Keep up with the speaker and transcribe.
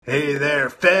Hey there,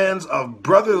 fans of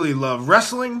Brotherly Love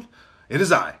Wrestling. It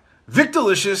is I, Vic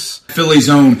Delicious, Philly's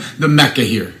own, the Mecca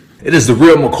here. It is the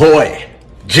real McCoy,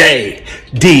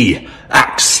 J.D.X.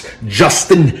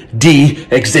 Justin D.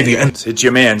 Xavier. It's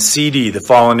your man, CD, the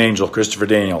Fallen Angel, Christopher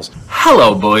Daniels.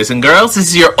 Hello, boys and girls. This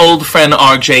is your old friend,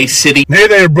 RJ City. Hey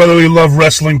there, Brotherly Love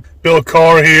Wrestling. Bill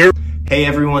Carr here. Hey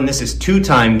everyone, this is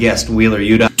two-time guest Wheeler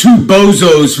Yuta. Two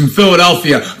bozos from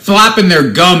Philadelphia flapping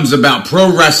their gums about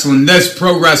pro wrestling this,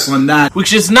 pro wrestling that.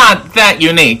 Which is not that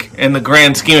unique in the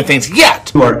grand scheme of things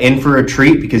yet. You are in for a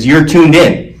treat because you're tuned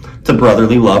in to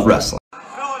Brotherly Love Wrestling.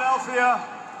 Philadelphia,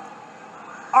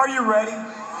 are you ready? No!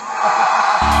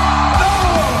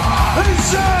 He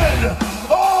said,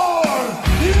 are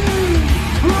you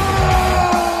ready?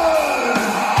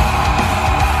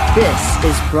 This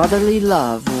is Brotherly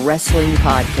Love Wrestling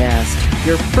Podcast,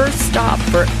 your first stop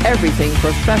for everything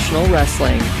professional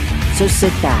wrestling. So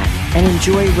sit back and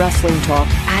enjoy wrestling talk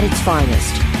at its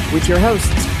finest with your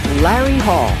hosts, Larry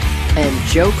Hall and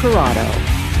Joe Corrado.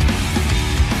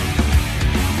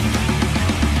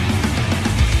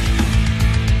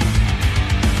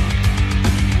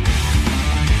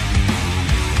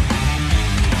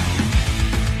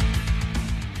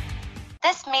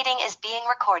 This meeting is being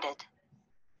recorded.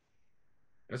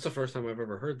 That's the first time I've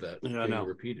ever heard that being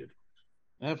repeated.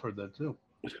 I've heard that too.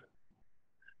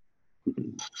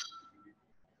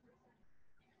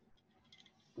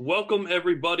 Welcome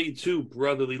everybody to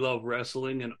Brotherly Love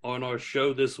Wrestling, and on our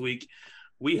show this week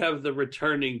we have the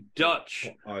returning Dutch.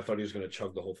 Oh, I thought he was going to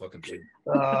chug the whole fucking thing.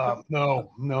 No,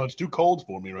 it's too cold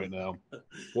for me right now.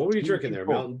 What were you drinking there?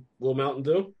 Little Mountain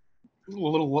Dew? A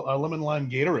little lemon lime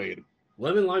Gatorade.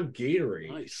 Lemon lime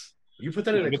Gatorade. Nice. You put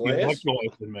that in a glass?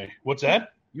 Electrolytes in me. What's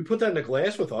that? You put that in a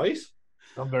glass with ice?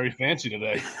 I'm very fancy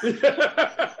today.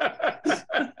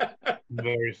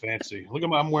 Very fancy. Look at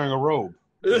me, I'm wearing a robe.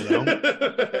 You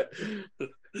know?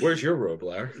 Where's your robe,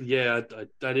 Larry? Yeah, I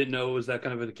didn't know it was that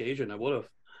kind of an occasion. I would have.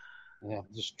 Yeah,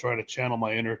 just trying to channel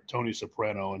my inner Tony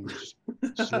Soprano and just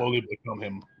slowly become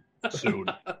him soon.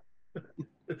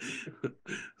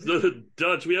 So,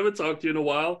 Dutch, we haven't talked to you in a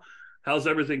while. How's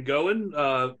everything going?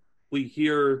 We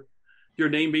hear your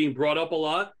name being brought up a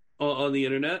lot on the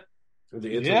internet.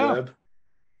 The interweb.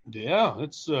 Yeah,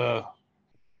 it's a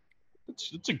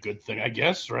good thing, I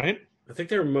guess, right? I think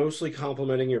they're mostly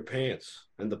complimenting your pants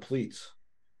and the pleats.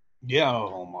 Yeah,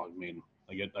 I mean,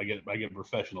 I get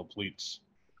professional pleats.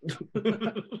 I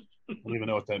don't even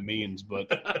know what that means, but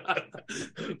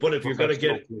if you're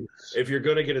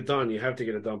gonna get it done, you have to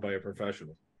get it done by a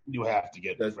professional. You have to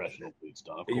get professional pleats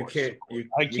done. Of course.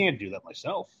 I can't do that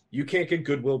myself. You can't get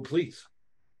Goodwill pleats.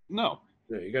 No.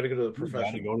 Yeah, you got to go to the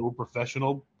professional. You got to go to a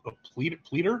professional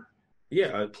pleater.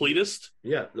 Yeah, a pleatist.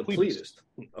 Yeah, the pleatist.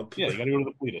 Yeah, you got to go to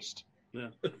the pleatist. Yeah.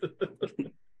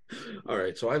 All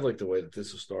right, so I like the way that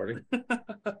this is starting.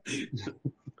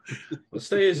 Let's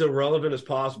stay as irrelevant as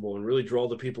possible and really draw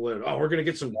the people in. Oh, we're gonna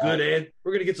get some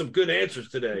good answers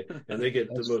today, and they get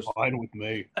That's the most fine with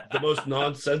me. The most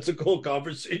nonsensical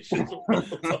conversations.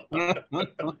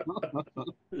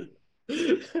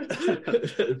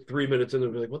 3 minutes in,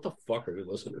 they'll be like, "What the fuck are we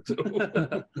listening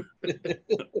to?"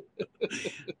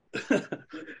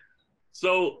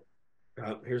 So.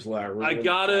 Here's Larry. I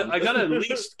gotta at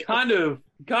least kind of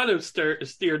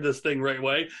steer this thing right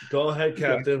way. Go ahead,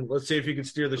 Captain. Let's see if you can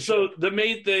steer the show. So the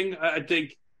main thing, I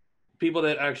think, people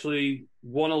that actually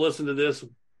want to listen to this,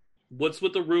 what's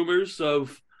with the rumors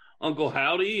of Uncle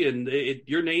Howdy and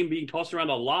your name being tossed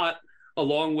around a lot,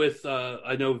 along with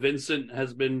I know Vincent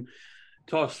has been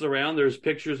tossed around. There's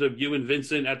pictures of you and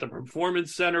Vincent at the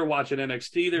Performance Center watching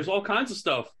NXT. There's all kinds of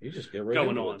stuff you just get right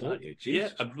going on. Yeah,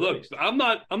 look, I'm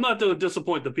not to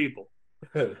disappoint the people.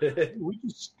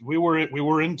 we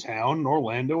were in town in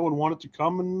Orlando and wanted to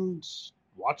come and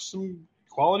watch some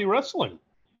quality wrestling.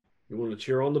 You want to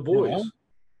cheer on the boys?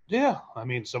 Yeah, I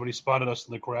mean, somebody spotted us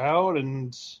in the crowd,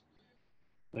 and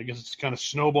I guess it's kind of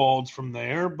snowballed from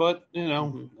there. But I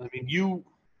mean, you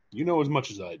know as much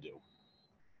as I do,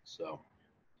 so.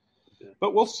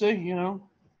 But we'll see, I don't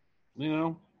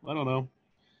know.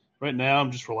 Right now,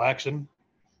 I'm just relaxing,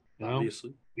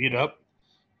 Obviously. Feet up,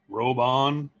 robe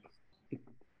on,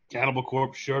 Cannibal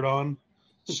Corpse shirt on,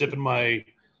 sipping my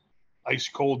ice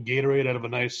cold Gatorade out of a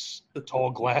nice tall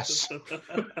glass.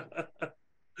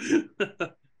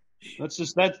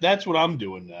 That's what I'm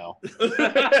doing now.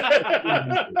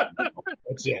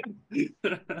 That's it.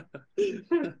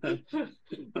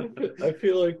 I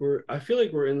feel like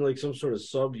we're in like some sort of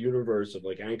sub universe of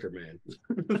like Anchorman.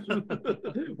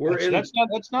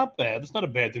 That's not bad. That's not a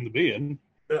bad thing to be in.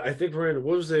 I think we're in.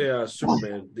 What was the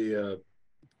Superman?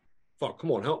 Fuck,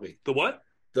 come on, help me. The what?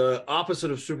 The opposite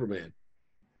of Superman.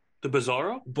 The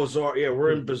Bizarro? Bizarro. Yeah,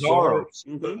 we're in Bizarro.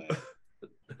 Mm-hmm.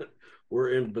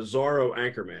 We're in Bizarro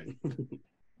Anchorman.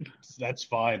 That's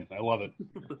fine. I love it.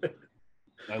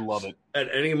 I love it. At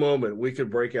any moment, we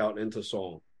could break out into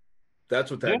song.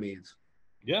 That's what that means.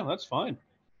 Yeah, that's fine.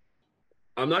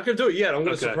 I'm not going to do it yet. I'm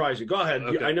going to surprise you. Go ahead.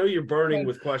 Okay. I know you're burning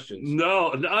with questions.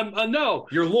 No, I'm no.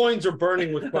 Your loins are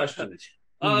burning with questions.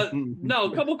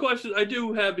 No, a couple questions I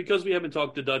do have because we haven't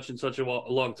talked to Dutch in such a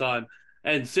long time.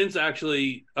 And since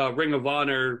actually Ring of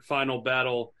Honor Final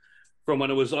Battle from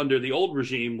when it was under the old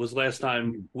regime was last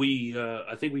time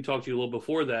I think we talked to you a little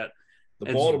before that.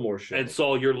 The Baltimore show. And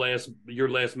saw your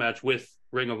last match with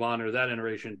Ring of Honor, that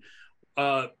iteration.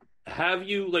 Have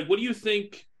you, like, what do you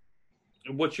think,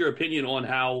 what's your opinion on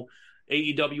how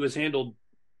AEW has handled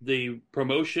the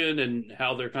promotion and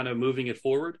how they're kind of moving it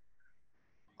forward?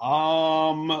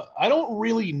 I don't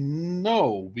really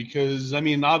know because, I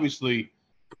mean, obviously,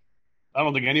 I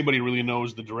don't think anybody really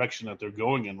knows the direction that they're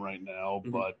going in right now. Mm-hmm.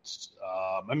 But,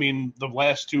 I mean, the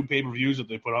last 2 pay-per-views that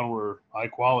they put on were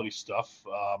high-quality stuff.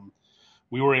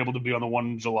 We were able to be on the 1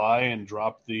 in July and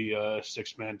drop the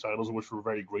 6-man titles, which we're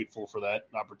very grateful for that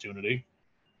opportunity.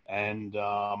 And,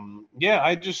 I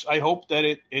hope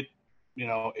that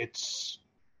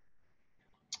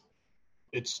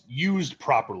it's used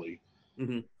properly.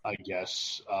 Mm-hmm. I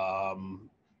guess,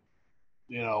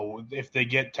 if they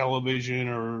get television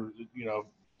or,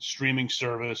 streaming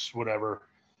service, whatever,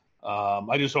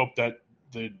 I just hope that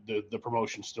the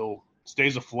promotion still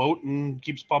stays afloat and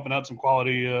keeps pumping out some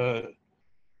quality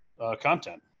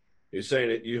content. You're saying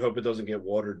that you hope it doesn't get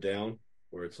watered down,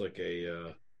 where it's like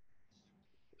a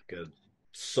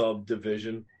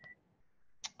subdivision.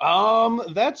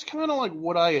 That's kind of like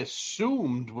what I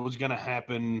assumed was going to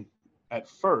happen at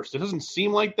first. It doesn't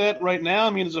seem like that right now.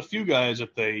 I mean, there's a few guys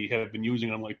that they have been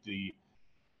using on like the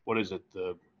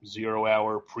 0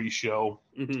 hour pre-show.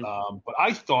 Mm-hmm. But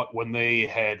I thought when they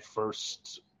had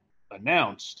first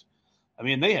announced, I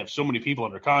mean, they have so many people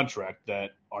under contract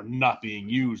that are not being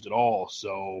used at all.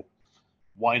 So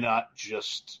why not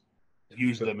just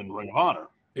use them in Ring of Honor?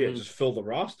 Yeah, just fill the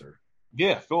roster.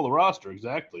 Yeah, fill the roster,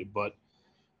 exactly. But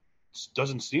it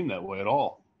doesn't seem that way at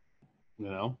all,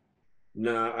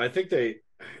 Nah, I think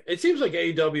it seems like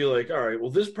AEW, like, all right,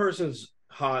 well, this person's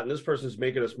hot and this person's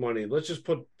making us money. Let's just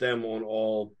put them on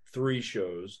all 3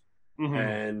 shows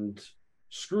and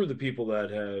screw the people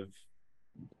that have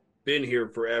been here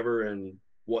forever and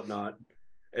whatnot.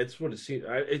 It's what it seems.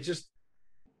 It just,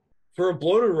 for a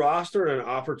bloated roster and an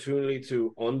opportunity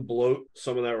to unbloat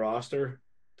some of that roster,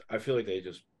 I feel like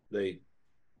they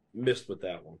missed with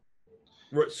that one.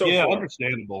 So far.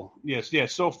 Understandable. Yes,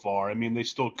 so far. I mean, they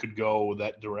still could go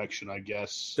that direction, I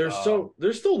guess. They're still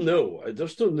new. They're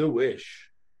still newish.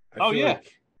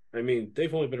 Like, I mean,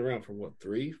 they've only been around for what,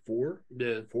 3, 4?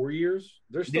 Yeah. 4 years?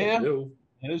 They're still new.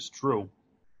 That is true.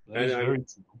 That is very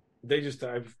true. They just,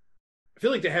 I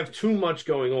feel like they have too much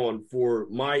going on for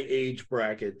my age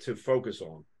bracket to focus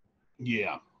on.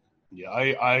 Yeah. Yeah,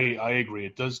 I agree.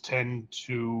 It does tend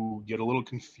to get a little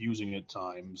confusing at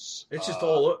times. It's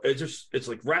just it's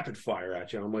like rapid fire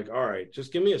at you. I'm like, all right,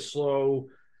 just give me a slow,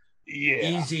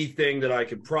 easy thing that I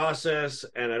can process,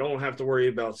 and I don't have to worry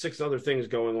about 6 other things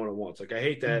going on at once. Like, I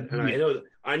hate that, and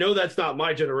I know that's not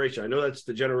my generation. I know that's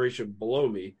the generation below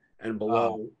me and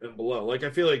below and below. Like,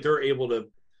 I feel like they're able to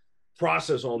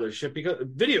process all this shit because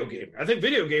video gaming. I think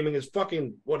video gaming is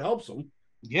fucking what helps them.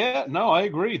 Yeah, no, I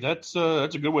agree. That's a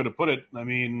good way to put it. I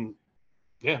mean,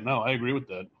 yeah, no, I agree with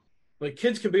that. Like,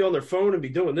 kids could be on their phone and be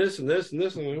doing this and this and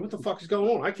this. And I'm like, what the fuck is going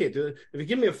on? I can't do it. If you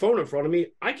give me a phone in front of me,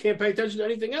 I can't pay attention to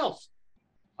anything else.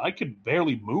 I could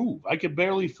barely move. I could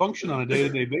barely function on a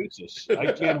day-to-day basis.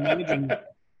 I can't imagine,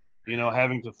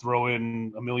 having to throw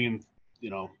in a million,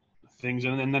 things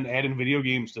and then add in video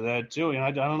games to that too.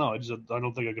 I don't know. I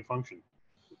don't think I could function.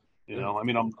 I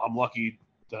mean, I'm lucky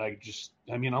that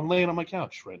I'm laying on my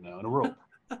couch right now in a robe,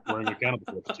 wearing a Cannibal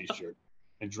Corpse t-shirt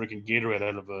and drinking Gatorade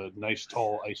out of a nice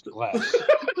tall iced glass.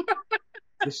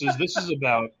 This is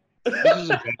about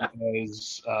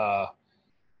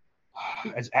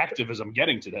as active as I'm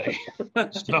getting today.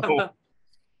 So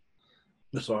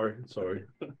sorry.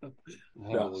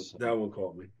 That one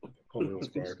caught me. Caught me on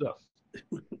good fire. stuff.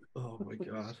 Oh my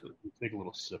god! Take a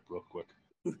little sip real quick.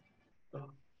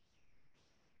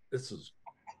 This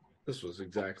was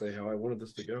exactly how I wanted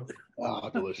this to go.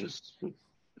 Delicious.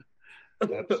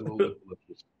 Absolutely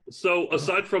delicious. So,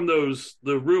 aside from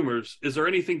the rumors, is there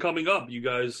anything coming up, you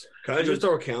guys? Can I just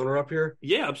throw a counter up here?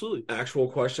 Yeah, absolutely. Actual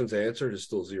questions answered is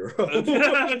still 0.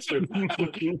 That's true.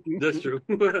 That's true.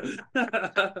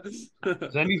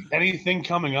 Is anything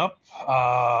coming up?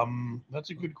 That's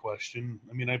a good question.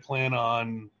 I mean, I plan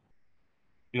on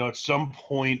at some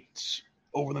point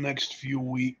over the next few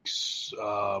weeks,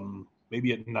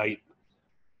 maybe at night,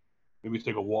 maybe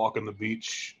take a walk on the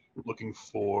beach looking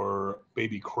for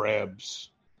baby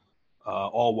crabs,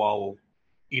 all while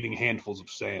eating handfuls of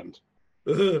sand.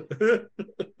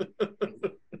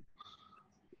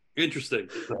 Interesting.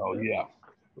 So yeah.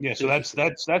 So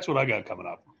that's what I got coming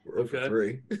up. Okay.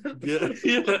 3. Yeah.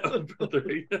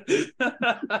 3.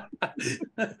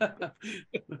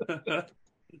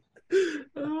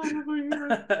 Oh my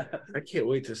God. I can't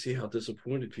wait to see how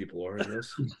disappointed people are in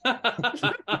this.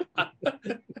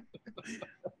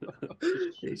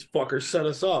 These fuckers set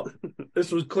us up.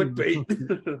 This was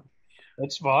clickbait.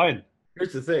 That's fine.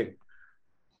 Here's the thing.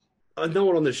 No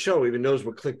one on the show even knows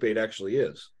what clickbait actually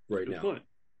is right Good now. point.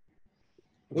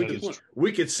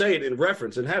 We could say it in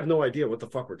reference and have no idea what the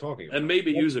fuck we're talking about. And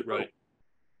maybe use it right.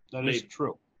 That is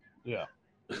true. Yeah.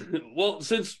 Well,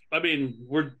 since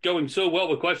we're going so well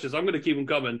with questions, I'm going to keep them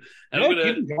coming. And Yeah, I'm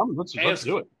going keep them coming. Let's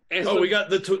do it. We got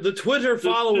the Twitter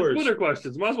followers. The Twitter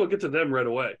questions. Might as well get to them right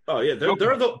away. Oh yeah,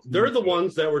 they're the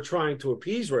ones that we're trying to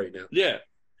appease right now. Yeah,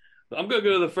 I'm going to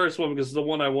go to the first one because it's the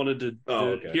one I wanted to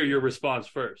hear your response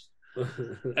first.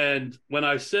 And when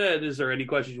I said, "Is there any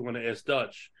questions you want to ask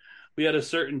Dutch?" we had a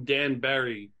certain Dan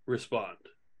Barry respond.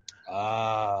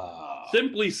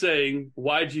 Simply saying,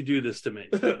 "Why'd you do this to me?"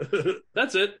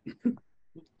 That's it.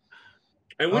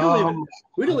 And we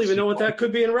don't even know what that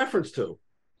could be in reference to.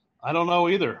 I don't know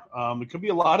either. It could be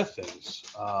a lot of things.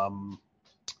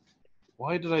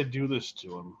 Why did I do this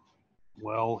to him?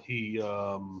 Well, he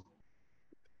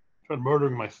tried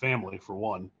murdering my family for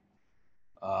one.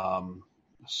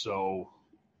 So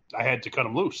I had to cut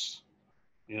him loose.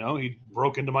 He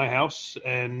broke into my house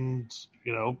and,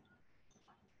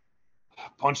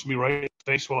 punched me right in the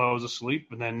face while I was asleep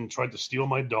and then tried to steal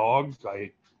my dog. I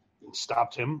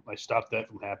stopped him. I stopped that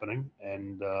from happening.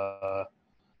 And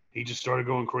he just started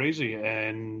going crazy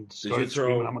and started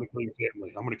screaming, "I'm going to kill your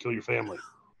family. I'm going to kill your family."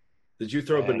 Did you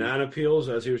throw banana peels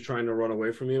as he was trying to run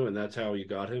away from you, and that's how you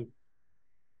got him?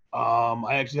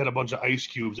 I actually had a bunch of ice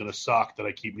cubes in a sock that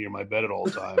I keep near my bed at all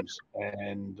times,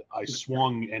 and I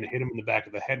swung and hit him in the back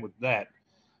of the head with that.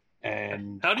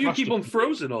 And how do you keep them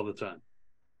frozen all the time?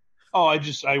 Oh, I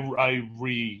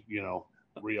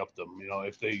re-up them.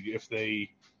 If they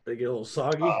get a little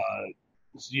soggy.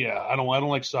 Yeah, I don't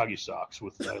like soggy socks.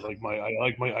 I like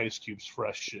my ice cubes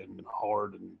fresh and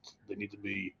hard, and they need to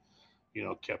be,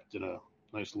 kept in a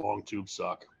nice long tube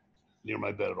sock near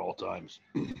my bed at all times.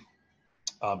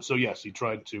 So yes, he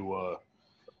tried to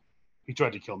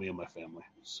kill me and my family.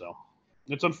 So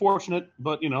it's unfortunate,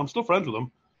 but I'm still friends with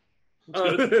him.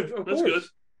 That's good. That's good.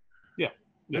 Yeah.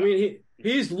 I mean,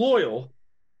 he's loyal.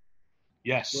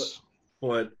 Yes,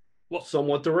 but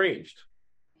somewhat deranged.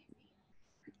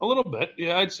 A little bit,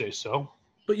 yeah, I'd say so.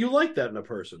 But you like that in a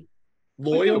person,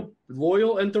 loyal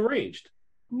and deranged.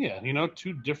 Yeah,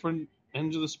 two different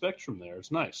ends of the spectrum there.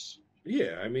 It's nice.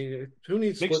 Yeah, I mean, who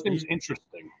needs makes things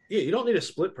interesting? Yeah, you don't need a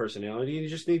split personality. You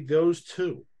just need those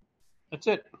two. That's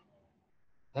it.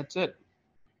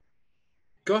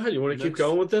 Go ahead. You want to keep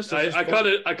going with this? I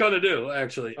kind of do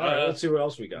actually. All right, let's see what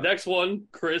else we got. Next one,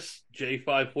 Chris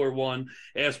J541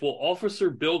 asks, "Will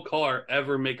Officer Bill Carr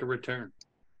ever make a return?"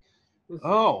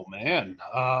 Oh man,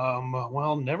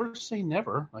 well, never say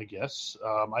never. I guess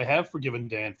I have forgiven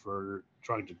Dan for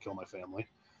trying to kill my family.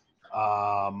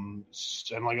 And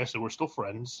like I said, we're still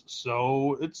friends,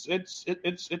 so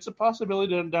it's a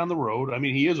possibility down the road. I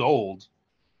mean, he is old.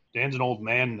 Dan's an old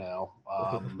man now.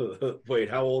 Wait,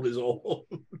 how old is old?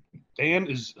 Dan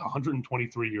is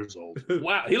 123 years old.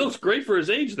 Wow, he looks great for his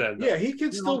age then. Yeah, he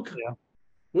can still. Yeah.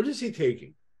 What is he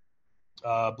taking?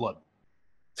 Blood.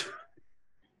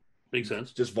 Makes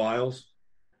sense. Just vials.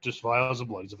 Just vials of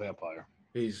blood. He's a vampire.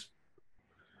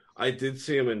 I did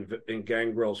see him in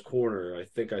Gangrel's Corner. I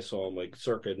think I saw him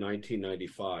circa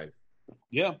 1995.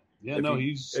 Yeah.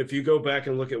 If you go back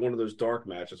and look at one of those dark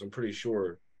matches, I'm pretty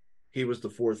sure he was the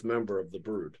fourth member of the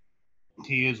Brood.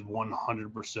 He is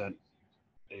 100%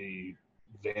 a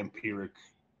vampiric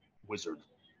wizard.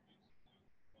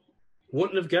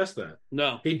 Wouldn't have guessed that.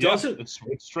 No, he doesn't. It's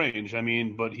strange. I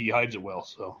mean, but he hides it well.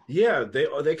 So yeah,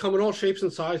 they come in all shapes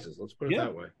and sizes. Let's put it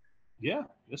that way. Yeah.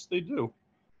 Yes, they do.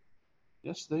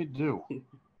 All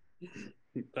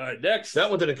right, next. That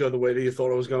one didn't go the way that you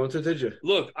thought it was going to, did you?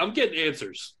 Look, I'm getting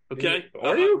answers. Okay,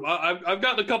 Are you? I've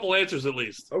gotten a couple answers at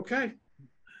least. Okay.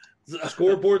 The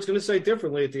scoreboard's going to say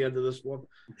differently at the end of this one.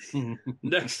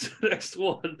 Next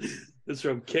one is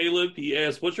from Caleb. He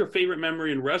asked, "What's your favorite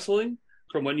memory in wrestling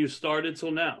from when you started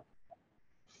till now?"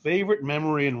 Favorite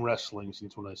memory in wrestling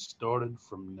since when I started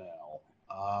from now.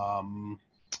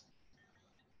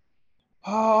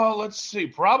 Let's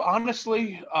see.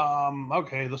 Honestly,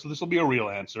 okay, this will be a real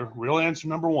answer. Real answer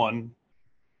number one.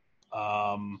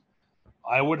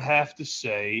 I would have to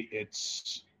say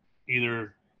it's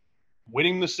either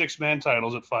winning the 6-man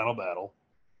titles at Final Battle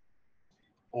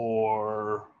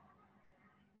or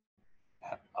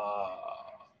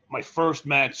my first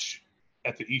match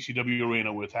at the ECW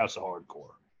arena with House of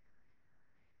Hardcore.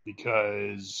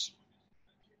 Because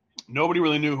nobody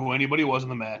really knew who anybody was in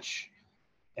the match.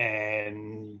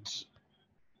 And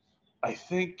I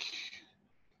think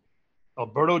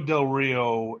Alberto Del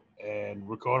Rio and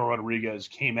Ricardo Rodriguez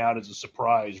came out as a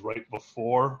surprise right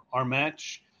before our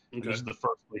match. Okay. This is the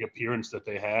first appearance that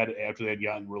they had after they had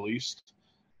gotten released.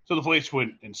 So the place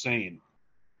went insane.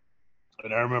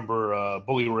 And I remember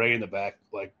Bully Ray in the back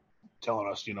telling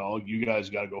us, you guys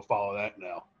got to go follow that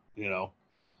now,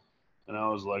 And I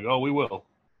was like, oh, we will.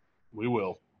 We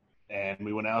will. And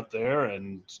we went out there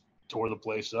and tore the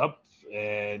place up,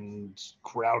 and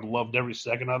crowd loved every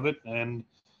second of it. And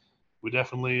we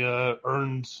definitely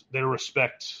earned their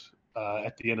respect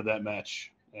at the end of that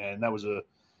match. And that was a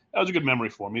good memory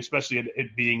for me, especially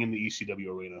it being in the ECW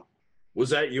arena. Was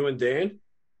that you and Dan?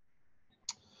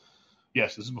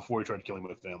 Yes, this is before he tried killing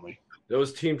my family. That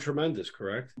was Team Tremendous,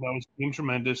 correct? That was Team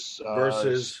Tremendous.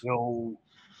 Versus?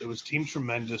 It was Team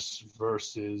Tremendous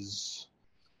versus...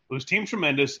 It was Team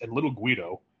Tremendous and Little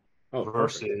Guido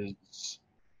versus, perfect.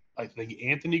 I think,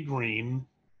 Anthony Green,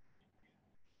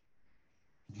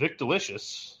 Vic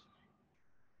Delicious,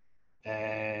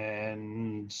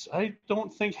 and I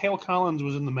don't think Hale Collins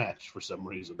was in the match for some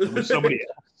reason. It was somebody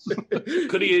else.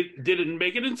 Didn't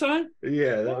make it in time?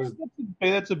 Yeah,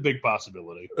 that's a big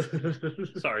possibility.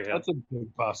 Sorry, that's a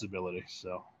big possibility.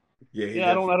 So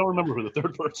yeah, I don't remember who the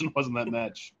third person was in that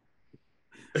match.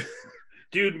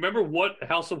 Dude, remember what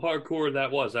House of Hardcore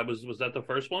that was? Was that the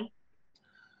first one?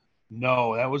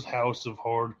 No, that was House of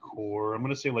Hardcore. I'm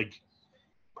gonna say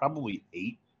probably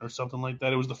 8 or something like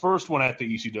that. It was the first one at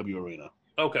the ECW arena.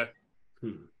 Okay.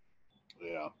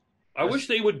 Yeah. I wish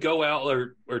they would go out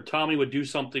or Tommy would do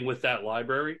something with that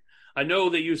library. I know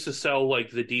they used to sell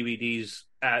the DVDs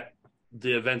at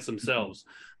the events themselves.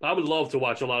 I would love to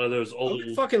watch a lot of those old. I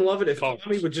would fucking love it if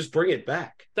Tommy would just bring it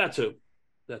back. That too.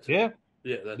 Yeah.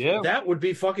 Yeah, that would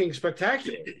be fucking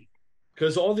spectacular.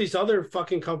 Because all these other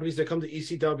fucking companies that come to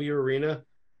ECW arena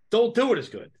don't do it as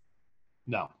good.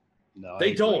 No,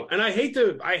 they don't. And I hate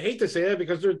to say that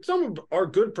because some are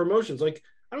good promotions. I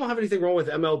don't have anything wrong with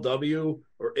MLW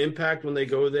or Impact when they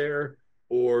go there,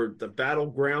 or the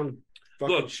Battleground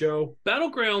fucking show.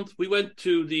 Battleground, we went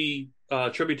to the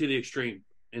Tribute to the Extreme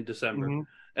in December,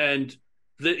 and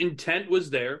the intent was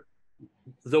there.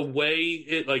 The way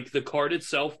it the card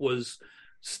itself was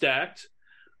stacked.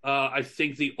 I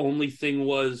think the only thing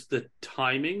was the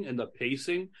timing and the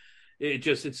pacing.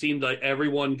 It seemed like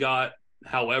everyone got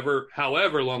however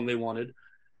long they wanted,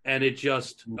 and it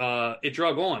drug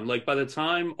on. By the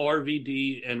time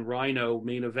RVD and Rhino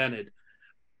main evented,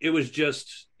 it was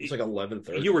just it's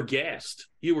 11:30. You were gassed.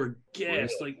 Really?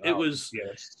 It was,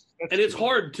 yes. And it's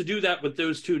hard to do that with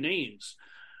those two names.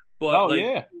 But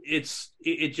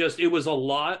it was a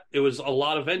lot. It was a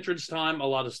lot of entrance time, a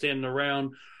lot of standing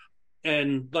around.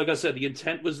 And like I said, the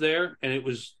intent was there, and it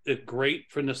was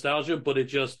great for nostalgia, but it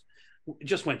just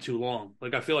went too long.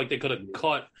 I feel like they could have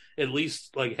cut at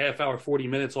least half hour, 40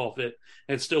 minutes off it,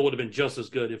 and it still would have been just as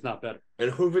good, if not better.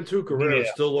 And Juventud Guerrero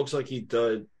still looks like he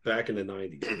died back in the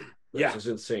 90s. This is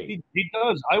insane. He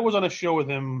does. I was on a show with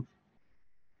him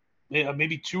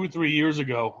maybe 2 or 3 years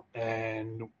ago,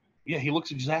 and he looks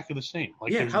exactly the same.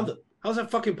 How's that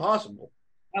fucking possible?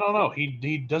 I don't know.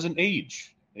 He doesn't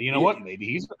age. You know what? Maybe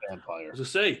he's a vampire. As I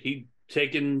say, he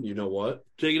taken. You know what?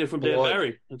 Taking it from Dan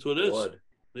Barry. That's what it is. Blood.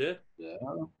 Yeah.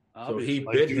 So he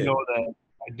bit him.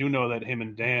 I do know that him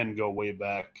and Dan go way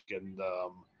back, and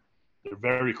they're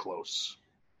very close.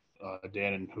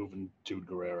 Dan and Juventud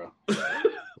Guerrero.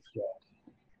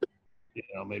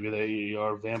 Maybe they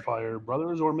are vampire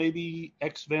brothers, or maybe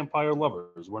ex-vampire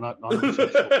lovers. We're not on.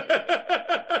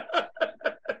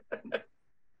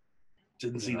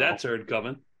 Didn't see that turn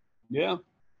coming. Yeah.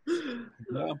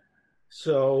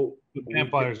 So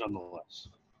vampires, nonetheless.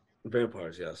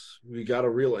 Vampires, yes. We got a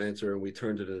real answer, and we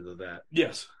turned it into that.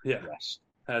 Yes. Yeah. Yes.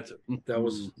 Had to. That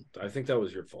was. I think that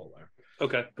was your fault there.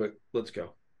 Okay, but let's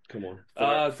go. Come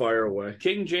on. Fire away.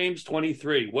 King James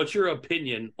 23. What's your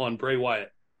opinion on Bray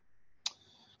Wyatt?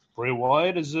 Bray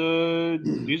Wyatt he's a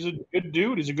good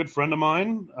dude. He's a good friend of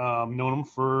mine. Known him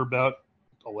for about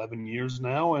 11 years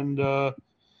now, and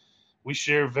we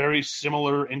share very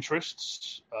similar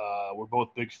interests. We're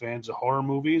both big fans of horror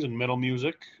movies and metal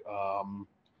music.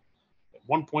 At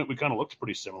one point, we kind of looked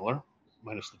pretty similar.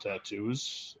 minus the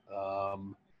tattoos.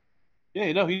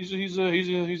 Yeah, he's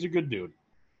a good dude.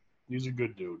 He's a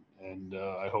good dude, and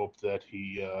I hope that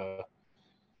he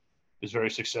is very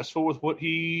successful with what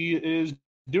he is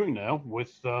doing now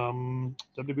with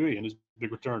WWE and his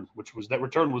big return, that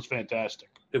return was fantastic.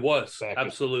 It was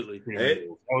absolutely. That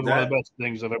was one of the best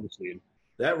things I've ever seen.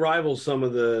 That rivals some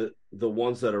of the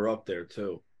ones that are up there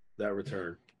too. That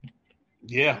return.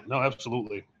 Yeah, no,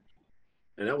 absolutely.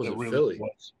 And that was in really Philly.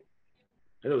 Was.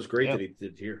 And it was great that he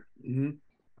did here. Mm-hmm.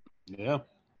 Yeah.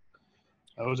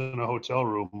 I was in a hotel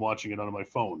room watching it on my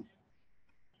phone.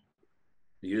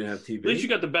 You didn't have TV? At least you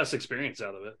got the best experience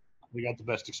out of it. We got the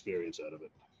best experience out of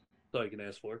it. That's all you can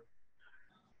ask for.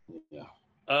 Yeah.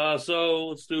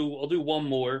 So I'll do one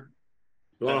more.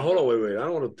 Well, hold on, wait. I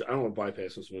don't want to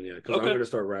bypass this one yet because I'm going to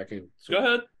start racking. Go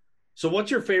ahead. So, what's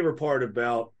your favorite part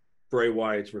about Bray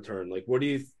Wyatt's return? Like,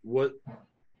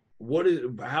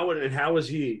 how is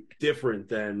he different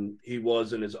than he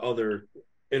was in his other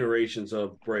iterations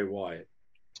of Bray Wyatt?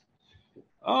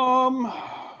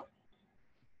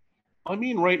 I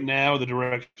mean, right now the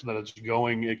direction that it's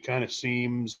going, it kind of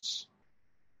seems.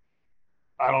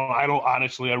 I don't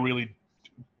honestly. I really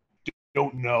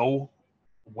don't know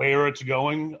where it's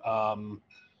going.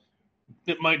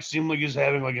 It might seem like he's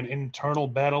having like an internal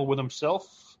battle with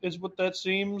himself, is what that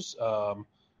seems.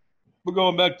 But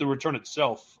going back to the return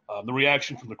itself, the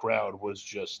reaction from the crowd was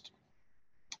just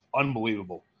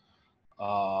unbelievable.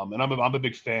 And I'm a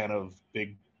big fan of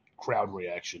big crowd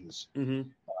reactions. Mm-hmm.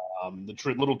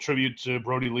 The little tribute to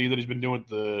Brody Lee that he's been doing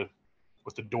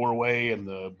with the doorway and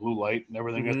the blue light and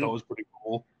everything, I thought was pretty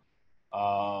cool.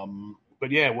 But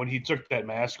yeah, when he took that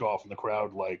mask off and the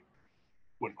crowd like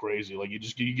went crazy, like you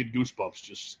get goosebumps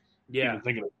just even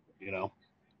thinking of it, you know.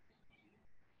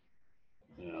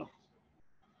 Yeah.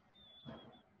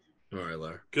 All right,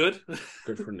 Larry. Good?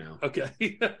 Good for now. Okay.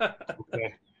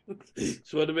 Okay.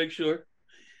 Just wanted to make sure.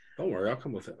 Don't worry, I'll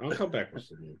come with it. I'll come back with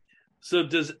something. So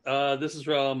does this is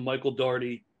from Michael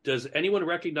Doherty. Does anyone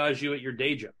recognize you at your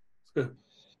day job?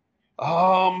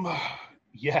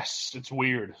 Yes, it's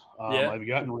weird. Yeah. I've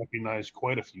gotten recognized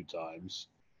quite a few times.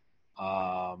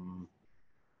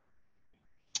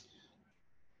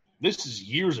 This is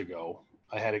years ago.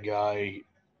 I had a guy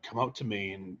come out to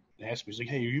me and ask me, he's like,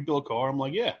 "Hey, are you Bill Carr?" I'm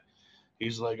like, "Yeah."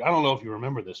 He's like, "I don't know if you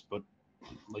remember this, but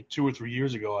like 2 or 3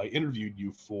 years ago, I interviewed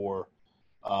you for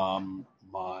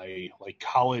my like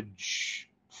college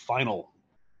final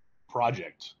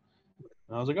project."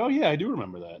 And I was like, "Oh yeah, I do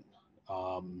remember that."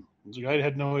 I was like, "I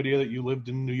had no idea that you lived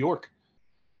in New York,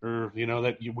 or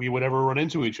that we would ever run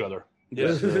into each other."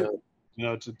 Yeah.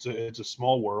 It's a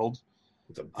small world.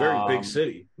 It's a very big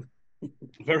city.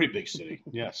 Very big city.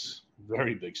 Yes,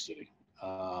 very big city.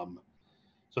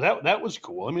 So that was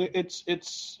cool. I mean, it's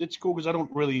cool because I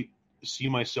don't really see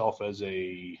myself as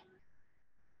a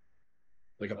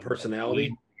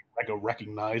personality, like a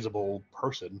recognizable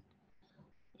person,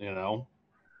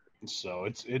 So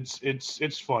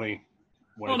it's funny.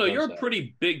 Oh no, you're a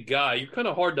pretty big guy. You're kind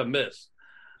of hard to miss.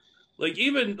 Like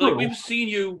even like we've seen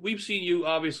you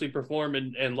obviously perform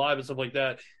and live and stuff like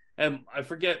that. And I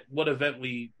forget what event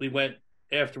we went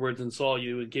afterwards and saw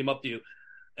you and came up to you.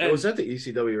 And, it was at the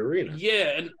ECW arena.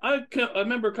 Yeah, and I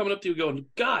remember coming up to you going,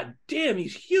 "God damn,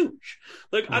 he's huge!"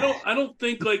 Like I don't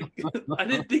think like I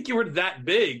didn't think you were that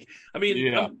big. I mean,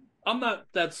 yeah. I'm not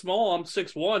that small. I'm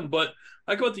 6'1", but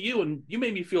I go up to you and you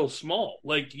made me feel small.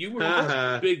 Like you were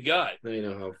a big guy. Now you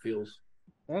know how it feels.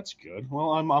 That's good.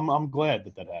 Well, I'm glad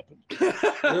that happened.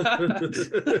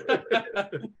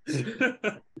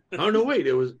 Oh no! Wait,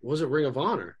 was it Ring of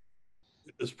Honor?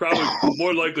 It's probably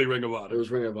more likely Ring of Honor. It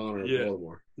was Ring of Honor in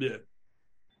Baltimore. Yeah.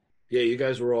 Yeah, you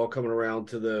guys were all coming around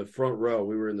to the front row.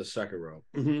 We were in the second row.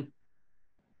 Mm-hmm.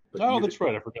 That's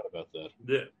right. I forgot about that.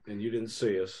 Yeah. And you didn't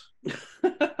see us.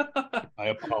 I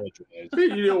apologize. You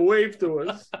didn't wave to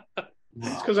us.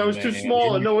 It's because I was too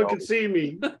small and no one could see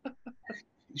me.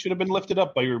 You should have been lifted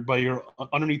up by your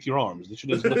underneath your arms. They should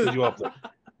have lifted you up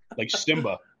like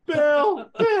Simba. Bill,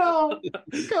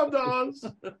 come to us.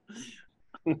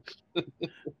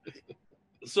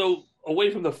 So away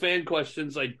from the fan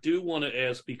questions, I do want to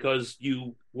ask, because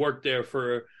you worked there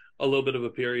for a little bit of a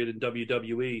period in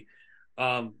WWE.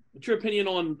 What's your opinion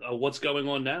on what's going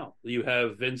on now? You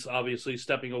have Vince obviously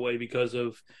stepping away because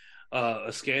of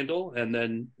a scandal, and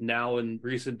then now in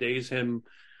recent days him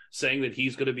saying that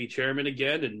he's going to be chairman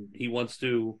again and he wants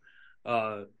to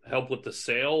help with the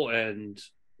sale and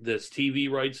this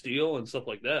TV rights deal and stuff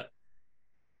like that.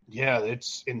 Yeah,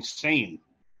 it's insane.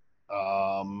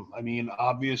 I mean,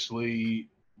 obviously,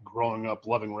 growing up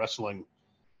loving wrestling,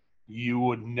 you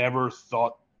would never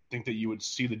think that you would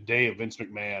see the day of Vince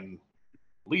McMahon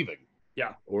leaving.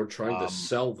 Yeah. Or trying to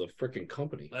sell the freaking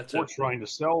company. That's or it. trying to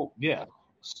sell. Yeah.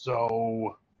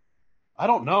 So I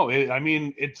don't know. I'm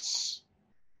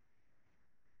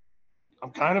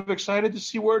kind of excited to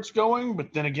see where it's going,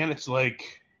 but then again, it's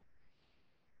like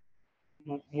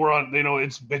we're on.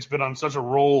 It's been on such a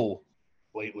roll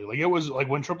lately. Like it was like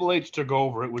when Triple H took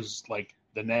over, it was like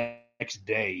the next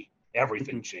day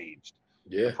everything changed.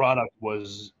 Yeah. The product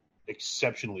was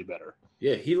exceptionally better.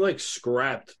 Yeah, he like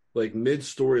scrapped like mid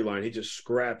storyline. He just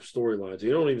scrapped storylines.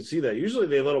 You don't even see that. Usually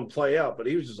they let them play out, but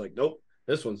he was just like, nope,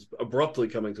 this one's abruptly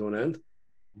coming to an end.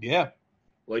 Yeah.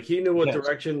 Like he knew what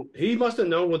direction. He must have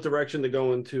known what direction to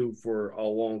go into for a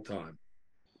long time.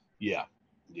 Yeah.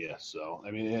 Yeah. So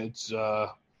I mean, it's. I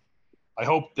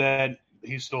hope that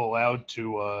he's still allowed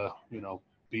to,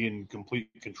 be in complete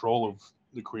control of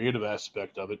the creative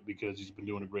aspect of it because he's been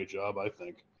doing a great job, I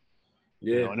think.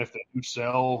 Yeah. And if they do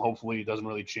sell, hopefully it doesn't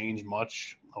really change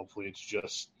much. Hopefully it's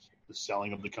just the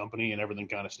selling of the company and everything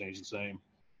kind of stays the same.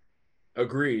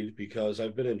 Agreed, because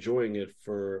I've been enjoying it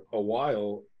for a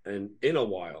while and in a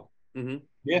while. Mm-hmm.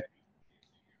 Yeah.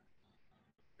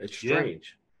 It's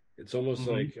strange. Yeah. It's almost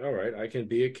like, all right, I can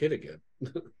be a kid again.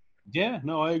 Yeah,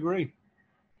 no, I agree.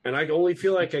 And I only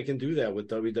feel like I can do that with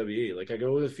WWE. Like I can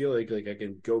only feel like I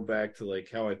can go back to like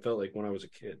how I felt like when I was a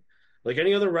kid. Like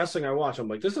any other wrestling I watch, I'm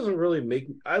like, this doesn't really make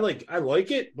I like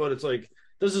it, but it's like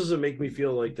this doesn't make me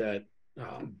feel like that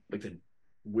like the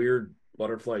weird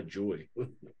butterfly joy.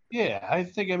 Yeah, I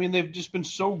think they've just been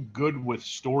so good with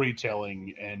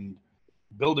storytelling and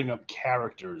building up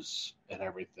characters and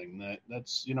everything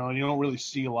that's you don't really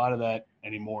see a lot of that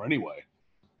anymore anyway.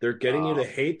 They're getting you to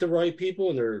hate the right people,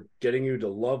 and they're getting you to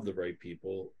love the right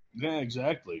people. Yeah,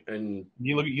 exactly. And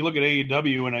you look at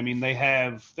AEW, and they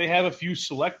have a few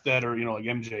select that are like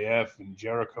MJF and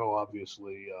Jericho,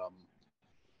 obviously.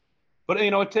 But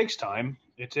it takes time.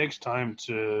 It takes time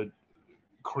to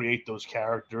create those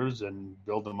characters and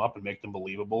build them up and make them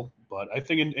believable. But I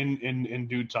think in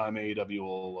due time, AEW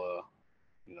will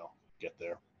get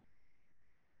there.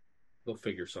 They'll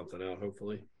figure something out,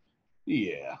 hopefully.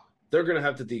 Yeah. They're going to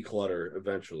have to declutter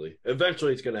eventually.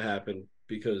 Eventually it's going to happen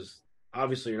because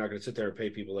obviously you're not going to sit there and pay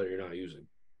people that you're not using.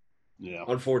 Yeah.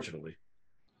 Unfortunately.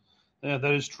 Yeah,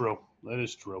 that is true. That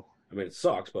is true. I mean, it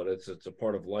sucks, but it's a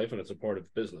part of life and it's a part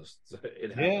of business. It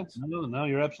happens. Yeah, no,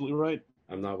 you're absolutely right.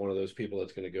 I'm not one of those people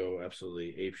that's going to go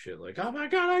absolutely apeshit like, oh my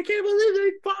God, I can't believe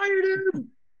they fired him.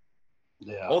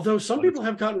 Yeah. Although some people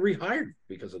have gotten rehired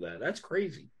because of that. That's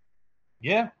crazy.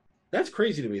 Yeah. That's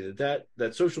crazy to me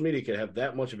that social media can have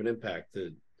that much of an impact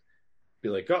to be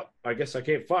like, oh, I guess I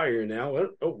can't fire you now.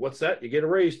 Oh, what's that? You get a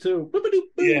raise too.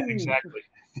 Yeah, exactly.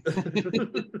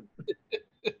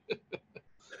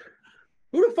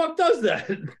 Who the fuck does that?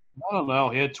 I don't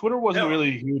know. Yeah, Twitter wasn't really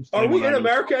a huge thing. Are we in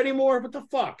America anymore? What the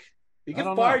fuck? You get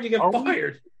fired, you get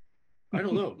fired. I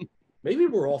don't know. Maybe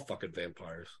we're all fucking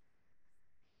vampires.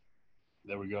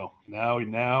 There we go. Now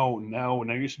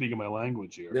you're speaking my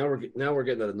language here. Now we're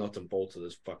getting to the nuts and bolts of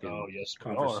this fucking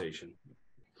conversation.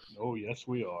 Oh yes,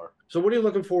 we are. So what are you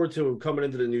looking forward to coming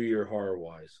into the new year horror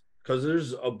wise? Because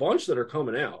there's a bunch that are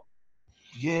coming out.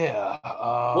 Yeah.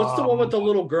 What's the one with the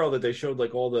little girl that they showed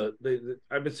like all the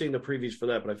I've been seeing the previews for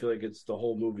that, but I feel like it's the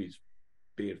whole movie's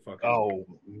being fucking. Oh,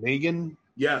 Megan?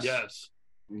 Yes. Yes.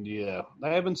 Yeah. I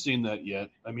haven't seen that yet.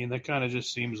 I mean, that kind of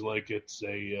just seems like it's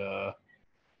a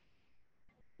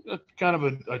kind of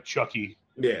a Chucky.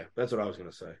 Yeah, that's what I was going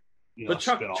to say. But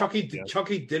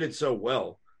Chucky did it so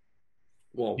well.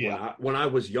 Well, yeah. When I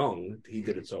was young, he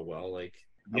did it so well. Like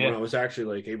when I was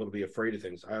actually like able to be afraid of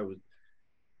things, I was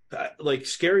like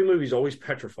scary movies always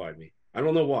petrified me. I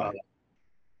don't know why.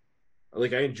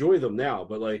 Like I enjoy them now,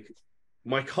 but like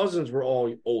my cousins were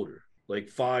all older, like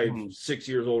 5, 6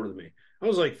 years older than me. I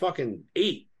was like fucking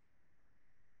 8.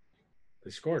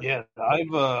 They scored. Yeah,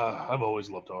 I've always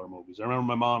loved horror movies. I remember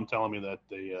my mom telling me that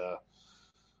the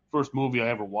first movie I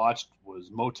ever watched was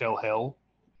Motel Hell.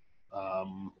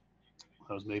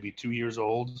 I was maybe 2 years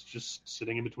old, just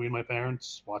sitting in between my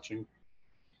parents watching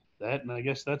that, and I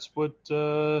guess that's what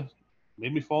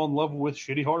made me fall in love with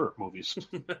shitty horror movies.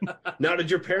 Now,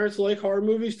 did your parents like horror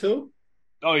movies too?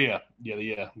 Oh yeah,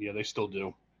 they still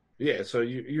do. Yeah, so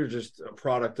you're just a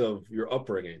product of your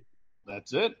upbringing.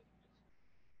 That's it.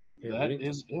 Yeah, that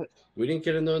is it. We didn't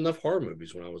get into enough horror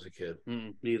movies when I was a kid.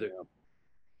 Neither.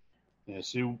 Yeah,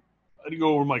 see, I'd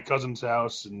go over to my cousin's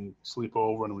house and sleep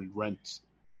over, and we'd rent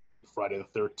Friday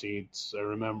the 13th. I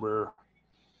remember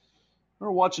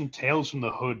watching Tales from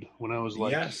the Hood when I was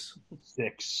like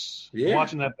 6. Yeah.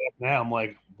 Watching that back now, I'm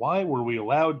like, why were we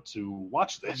allowed to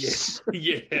watch this?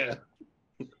 Yeah.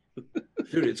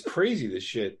 Dude, it's crazy this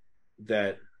shit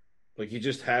that Like, you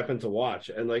just happened to watch,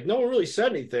 and like no one really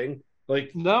said anything.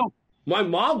 Like, no, my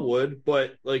mom would,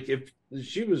 but like if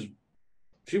she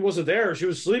wasn't there, she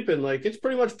was sleeping. Like, it's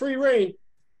pretty much free reign.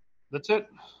 That's it.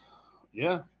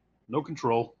 Yeah, no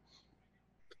control.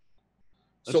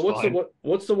 That's so fine.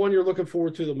 what's the one you're looking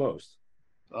forward to the most?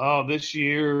 Oh, this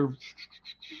year.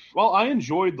 Well, I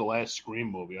enjoyed the last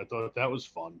Scream movie. I thought that was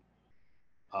fun.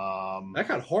 That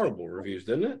got horrible reviews,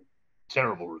 didn't it?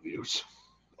 Terrible reviews.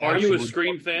 Are you a Absolutely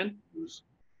Scream fan?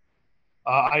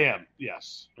 I am.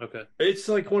 Yes. Okay. It's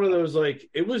like one of those, like,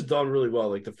 it was done really well.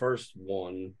 Like the first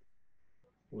one,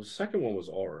 the second one was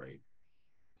all right.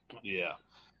 Yeah.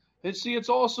 And see, it's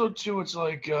also too. It's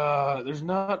like there's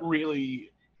not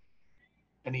really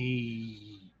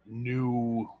any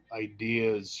new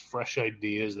ideas, fresh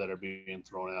ideas that are being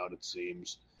thrown out. It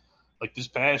seems like this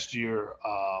past year,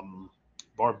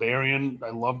 Barbarian. I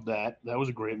loved that. That was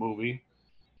a great movie.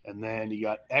 And then you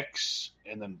got X,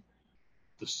 and then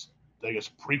this, I guess,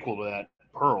 prequel to that,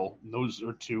 Pearl. And those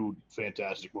are two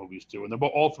fantastic movies too. And they're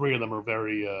all three of them are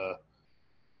very,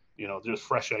 there's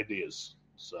fresh ideas.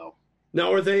 So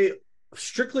now, are they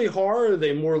strictly horror? Or are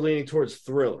they more leaning towards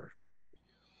thriller?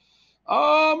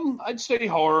 I'd say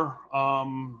horror.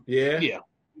 Yeah,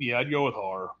 I'd go with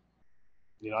horror.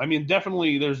 I mean,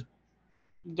 there's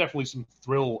definitely some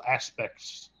thrill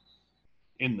aspects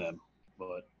in them,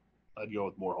 but I'd go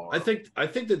with more horror. I think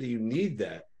that you need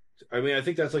that. I mean, I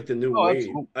think that's like the new Oh, wave.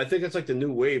 absolutely. I think that's like the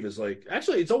new wave is like,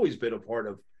 actually, it's always been a part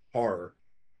of horror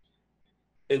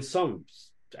in some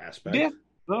aspect. Yeah,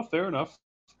 no, fair enough.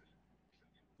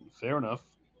 Fair enough.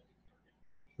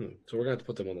 So we're gonna have to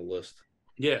put them on the list.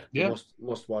 Yeah.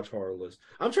 Must watch horror list.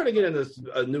 I'm trying to get into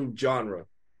a new genre,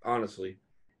 honestly.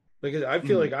 Like, I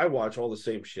feel like I watch all the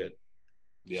same shit.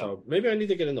 Yeah. So maybe I need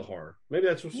to get into horror. Maybe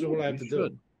that's what I have to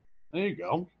do. There you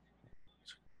go.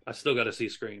 I still got to see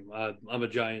Scream. I'm a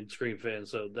giant Scream fan,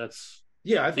 so that's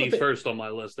I the thought first on my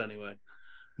list anyway.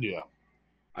 Yeah.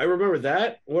 I remember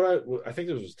that. I think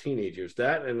this was teenage years.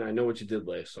 That and I Know What You Did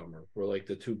Last Summer were like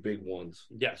the two big ones.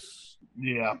 Yes.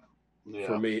 Yeah.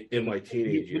 For me in my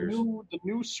teenage years. The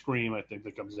new Scream, I think,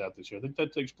 that comes out this year. I think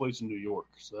that takes place in New York,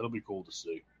 so that'll be cool to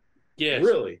see. Yeah.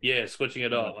 Really? Yeah, switching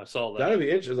it up. I saw that. That'd be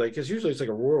interesting. Like, because usually it's like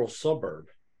a rural suburb.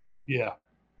 Yeah.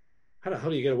 How the hell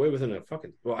do you get away with in a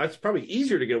fucking? Well, it's probably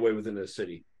easier to get away with in a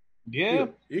city. Yeah.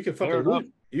 You can Fair fucking enough.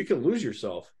 you can lose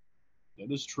yourself.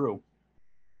 That is true.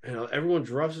 Everyone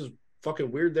dresses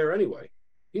fucking weird there anyway.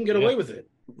 You can get away with it.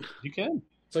 You can.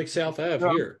 It's like South Ave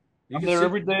Yeah. here. You I'm can there see-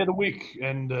 every day of the week,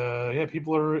 and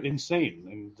people are insane,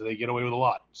 and they get away with a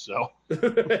lot. So,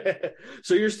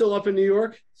 So you're still up in New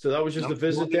York? So that was just I'm a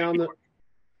visit still in down New the. York.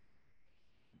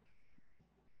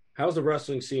 How's the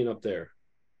wrestling scene up there?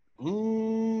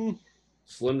 Slim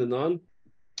to none.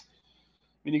 I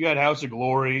mean, you got House of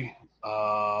Glory.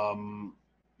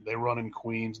 They run in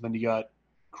Queens. Then you got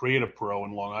Creative Pro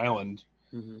in Long Island.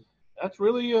 Mm-hmm. That's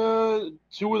really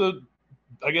two of the,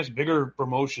 I guess, bigger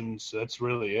promotions. That's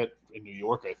really it in New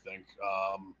York, I think.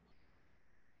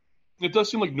 It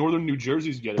does seem like Northern New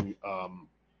Jersey's getting a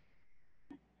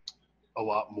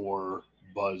lot more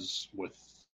buzz with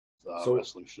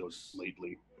wrestling shows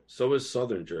lately. So is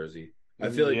Southern Jersey. I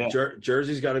feel like Yeah.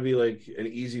 Jersey's got to be like an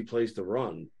easy place to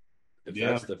run, if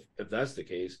that's the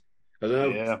case. Because I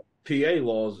know PA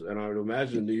laws, and I would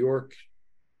imagine New York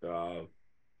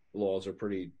laws are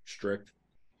pretty strict.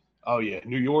 Oh yeah,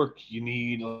 New York. You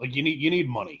need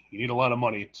money. You need a lot of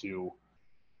money to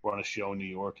run a show in New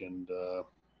York, and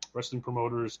wrestling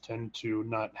promoters tend to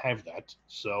not have that.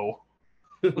 So,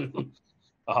 it's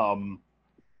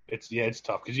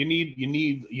tough because you need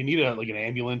an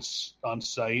ambulance on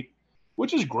site,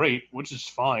 which is great, which is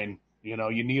fine.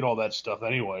 You need all that stuff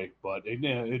anyway, but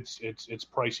it's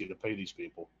pricey to pay these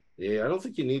people. Yeah, I don't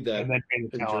think you need that. And then pay the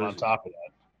in talent on Jersey. top of that.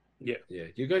 Yeah.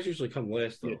 You guys usually come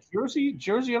last though. Yeah,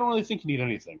 Jersey, I don't really think you need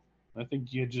anything. I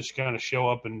think you just kind of show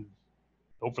up and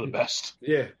hope for the best.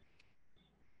 Yeah.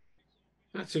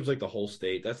 That seems like the whole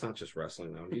state. That's not just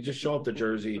wrestling, though. You just show up to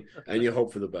Jersey and you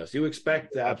hope for the best. You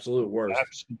expect the absolute worst.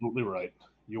 Absolutely right.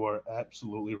 You are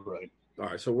absolutely right. All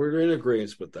right, so we're in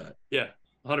agreement with that. Yeah,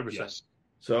 100%. Yes.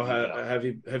 So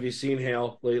have you seen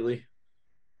Hale lately?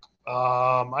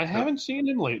 I haven't seen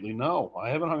him lately. No, I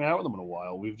haven't hung out with him in a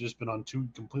while. We've just been on two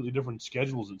completely different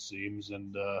schedules, it seems,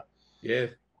 and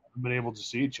haven't been able to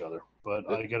see each other. But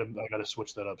I gotta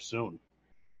switch that up soon.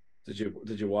 Did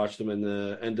you watch them in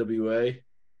the NWA?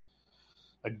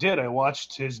 I did. I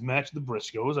watched his match with the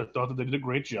Briscoes. I thought that they did a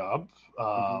great job.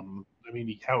 I mean,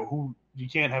 you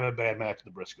can't have a bad match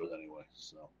with the Briscoes anyway.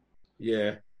 So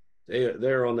Yeah,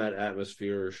 they're on that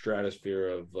atmosphere or stratosphere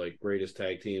of like greatest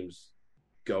tag teams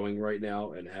going right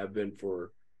now, and have been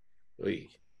for A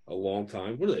long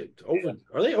time. What are they over?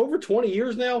 Are they over 20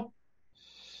 years now?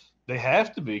 They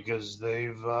have to be because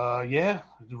they've the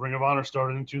Ring of Honor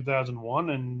started in 2001,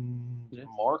 and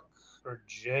Mark or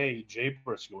Jay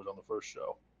Briscoe was on the first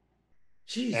show.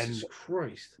 Jesus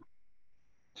Christ!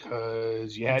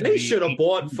 Because they should have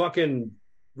bought fucking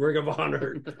Ring of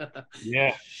Honor.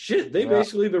 Yeah, shit. They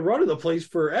basically been running the place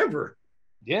forever.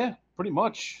 Yeah, pretty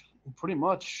much.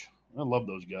 I love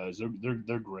those guys.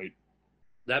 They're great.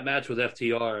 That match with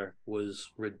FTR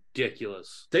was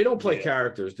ridiculous. They don't play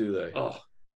characters, do they? Oh,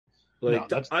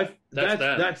 like no,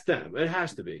 that's them. It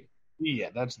has to be. Yeah,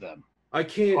 that's them. I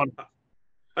can't.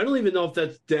 I don't even know if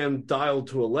that's them dialed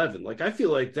to 11. Like, I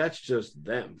feel like that's just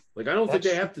them. Like, I don't think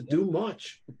they have to do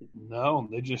much. No,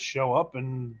 they just show up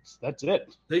and that's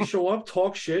it. They show up,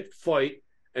 talk shit, fight,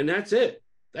 and that's it.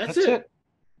 That's it.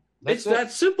 That's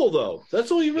that simple, though.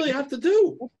 That's all you really have to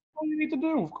do. That's all you need to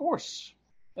do, of course.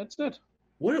 That's it.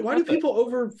 Why do people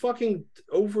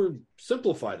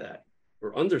oversimplify that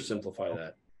or undersimplify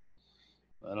that?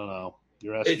 I don't know.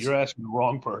 You're asking the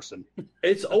wrong person.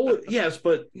 It's always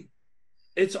but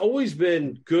it's always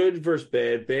been good versus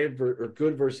bad, or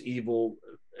good versus evil,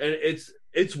 and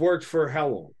it's worked for how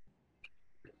long?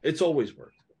 It's always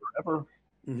worked. Forever.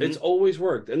 Mm-hmm. It's always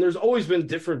worked, and there's always been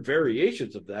different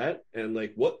variations of that, and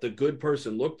like what the good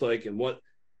person looked like and what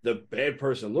the bad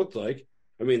person looked like.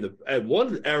 I mean, at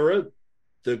one era,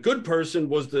 the good person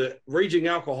was the raging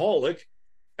alcoholic,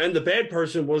 and the bad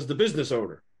person was the business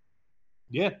owner.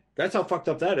 Yeah, that's how fucked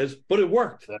up that is. But it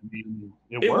worked. I mean,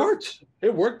 it worked.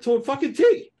 It worked to a fucking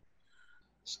T.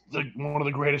 It's one of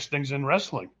the greatest things in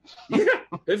wrestling. Yeah,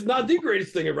 if not the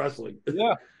greatest thing in wrestling.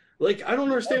 Yeah. Like, I don't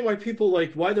understand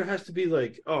why there has to be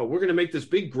like, oh, we're going to make this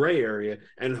big gray area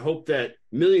and hope that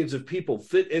millions of people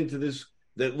fit into this,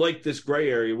 that like this gray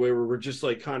area where we're just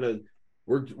like kind of,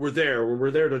 we're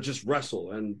there to just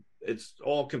wrestle, and it's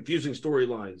all confusing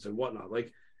storylines and whatnot.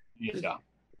 Like, yeah.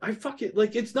 I fucking,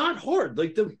 like, it's not hard.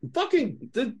 Like,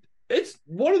 it's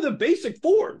one of the basic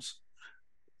forms.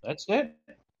 That's it.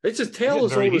 It's as tale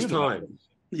as old as time.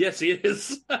 Yes, he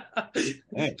is.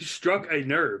 Struck a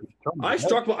nerve. I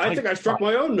think I struck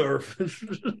my own nerve.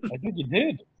 I think you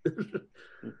did. I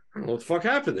don't know what the fuck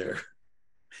happened there.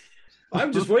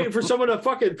 I'm just waiting for someone to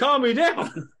fucking calm me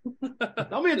down.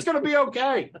 Tell me it's going to be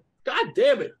okay. God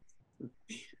damn it.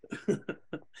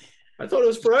 I thought it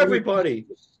was for everybody.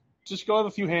 Just go have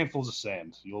a few handfuls of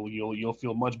sand. You'll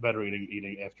feel much better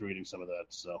eating after eating some of that.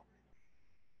 So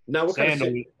now, what sand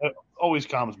kind of sand always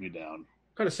calms me down.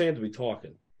 What kind of sand are we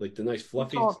talking? Like the nice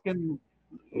fluffy?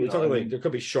 We're talking like there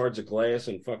could be shards of glass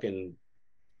and fucking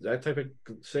that type of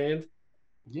sand.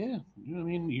 Yeah, you know what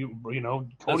I mean. You know,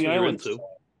 Coney Island.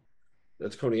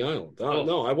 That's Coney Island.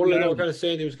 No, I wanted to know what kind of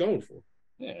sand he was going for.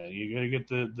 Yeah, you gotta get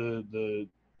the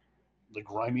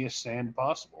grimiest sand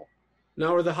possible.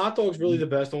 Now, are the hot dogs really the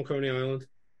best on Coney Island?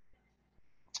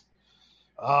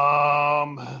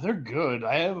 They're good.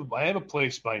 I have a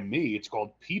place by me. It's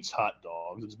called Pete's Hot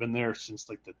Dogs. It's been there since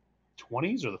like the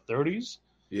 20s or the 30s.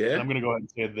 Yeah, and I'm gonna go ahead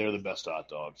and say they're the best hot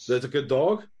dogs. That's a good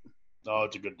dog. Oh,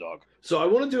 it's a good dog. So I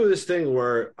want to do this thing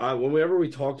where whenever we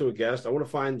talk to a guest, I want to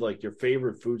find like your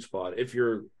favorite food spot if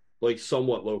you're like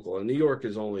somewhat local. And New York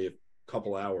is only a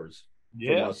couple hours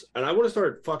from us, and I want to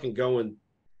start fucking going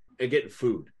and getting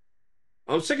food.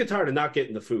 I'm sick and tired of not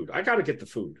getting the food. I got to get the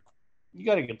food. You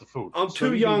got to get the food. I'm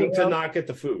too young to not get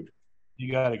the food.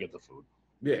 You got to get the food.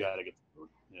 Yeah. You got to get the food.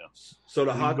 Yeah. So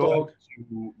the hot dog.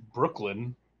 To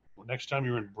Brooklyn. Well, next time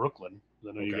you're in Brooklyn,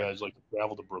 I know you guys like to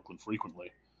travel to Brooklyn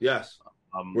frequently. Yes.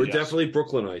 We're definitely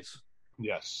Brooklynites.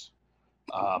 Yes.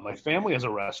 My family has a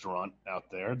restaurant out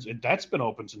there. That's been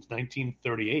open since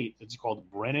 1938. It's called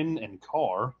Brennan and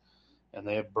Carr. And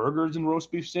they have burgers and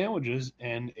roast beef sandwiches,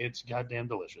 and it's goddamn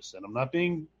delicious. And I'm not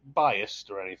being biased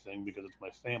or anything because it's my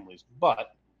family's, but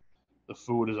the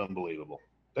food is unbelievable.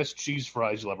 Best cheese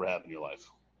fries you'll ever have in your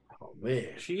life. Oh, man.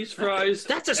 Cheese fries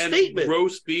That's a statement.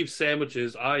 Roast beef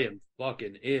sandwiches, I am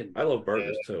fucking in. I love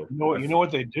burgers, too. You know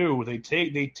what they do? They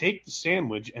take the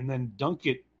sandwich and then dunk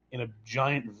it in a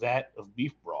giant vat of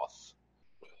beef broth.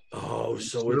 Oh,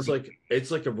 so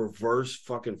it's like a reverse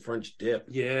fucking French dip.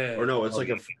 Yeah. Or no, it's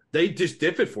they just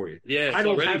dip it for you. Yeah. I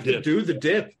don't have to do the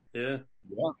dip. Yeah.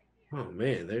 Oh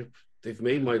man, they've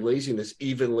made my laziness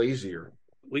even lazier.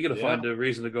 We gotta find a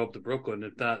reason to go up to Brooklyn.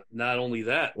 If not only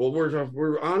that. Well,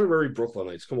 we're honorary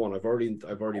Brooklynites. Come on, I've already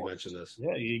mentioned this.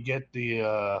 Yeah, you get the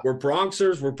we're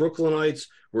Bronxers, we're Brooklynites,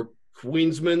 we're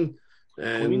Queensmen.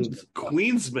 And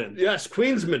Queensman. Yes,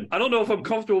 Queensman. I don't know if I'm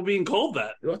comfortable being called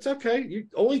that. That's okay.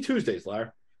 Only Tuesdays, Larry.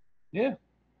 Yeah.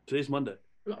 Today's Monday.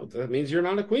 No, that means you're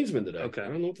not a Queensman today. Okay. I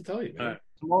don't know what to tell you, man. All right.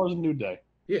 Tomorrow's a new day.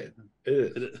 Yeah, it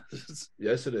is. It is.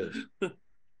 Yes, it is.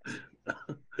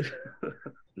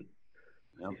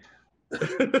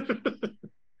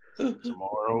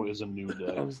 Tomorrow is a new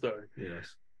day. I'm sorry.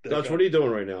 Yes. Dutch, what are you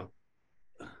doing right now?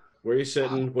 Where are you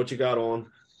sitting? What you got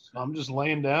on? I'm just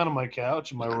laying down on my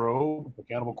couch in my robe, a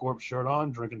Cannibal Corpse shirt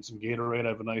on, drinking some Gatorade. I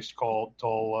have a nice cold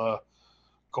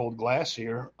glass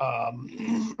here.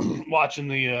 Watching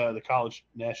the college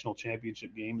national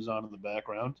championship games on in the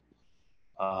background.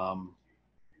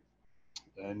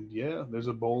 And yeah, there's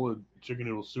a bowl of chicken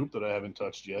noodle soup that I haven't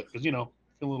touched yet because feel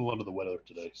a little under the weather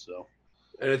today. So,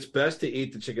 and it's best to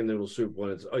eat the chicken noodle soup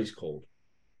when it's ice cold.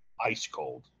 Ice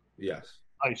cold. Yes.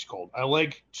 Ice cold. I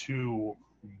like to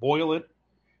boil it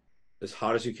as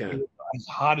hot as you can. As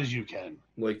hot as you can.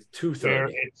 Like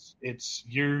 230. It's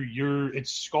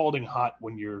scalding hot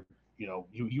when you're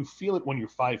you feel it when you're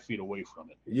 5 feet away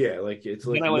from it. Yeah, like it's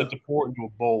like. Then I like to pour it into a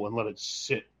bowl and let it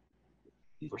sit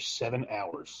for 7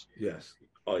 hours. Yes,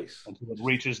 ice until it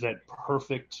reaches that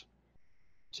perfect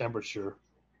temperature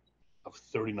of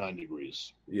 39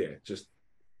 degrees. Yeah, just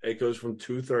it goes from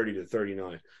 230 to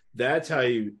 39. That's how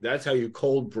you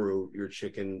cold brew your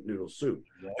chicken noodle soup.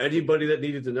 Exactly. Anybody that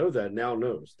needed to know that now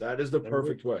knows. That is the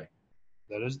perfect way.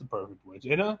 That is the perfect way.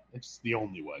 It's the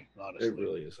only way, honestly. It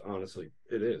really is. Honestly,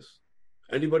 it is.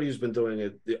 Anybody who's been doing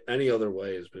it any other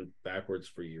way has been backwards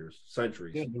for years,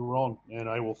 centuries. Yeah, they're wrong, and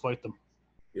I will fight them.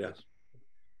 Yes.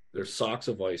 There's socks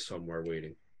of ice somewhere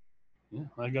waiting. Yeah,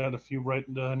 I got a few right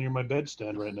near my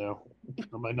bedstand right now,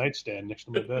 on my nightstand next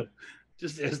to my bed.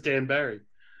 Just ask Dan Barry.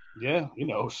 Yeah, he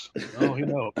knows. Oh, he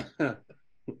knows.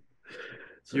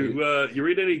 So you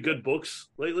read any good books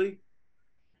lately?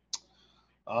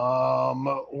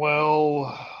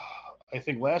 Well, I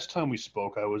think last time we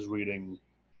spoke, I was reading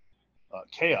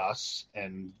Chaos,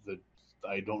 and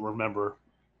I don't remember.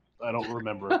 Put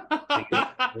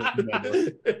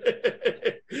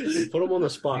him on the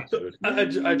spot, dude.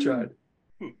 I tried.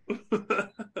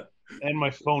 And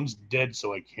my phone's dead,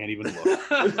 so I can't even look.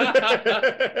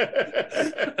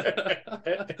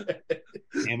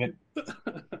 Damn it.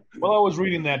 Well, I was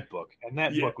reading that book, and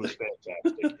that book was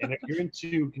fantastic. And if you're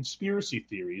into conspiracy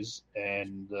theories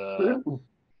and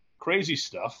crazy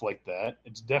stuff like that,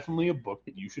 it's definitely a book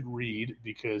that you should read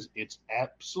because it's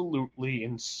absolutely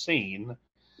insane.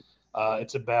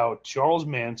 It's about Charles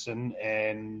Manson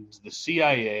and the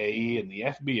CIA and the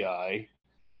FBI.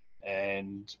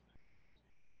 And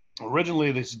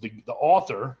originally, the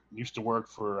author used to work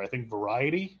for, I think,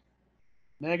 Variety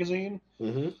magazine.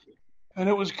 Mm-hmm. And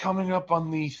it was coming up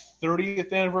on the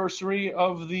 30th anniversary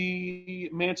of the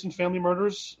Manson family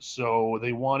murders. So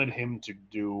they wanted him to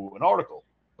do an article,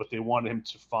 but they wanted him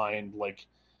to find,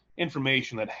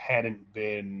 information that hadn't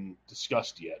been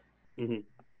discussed yet. Mm-hmm.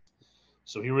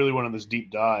 So he really went on this deep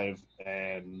dive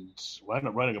and wound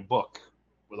up writing a book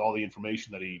with all the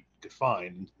information that he could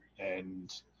find. And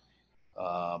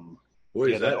that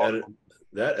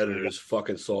editor is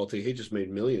fucking salty. He just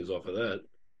made millions off of that.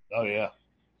 Oh yeah.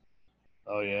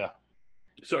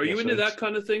 So are you into that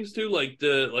kind of things too, like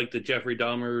the Jeffrey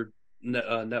Dahmer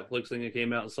Netflix thing that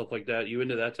came out and stuff like that? You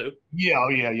into that too? Yeah.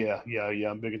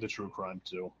 I'm big into true crime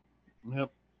too.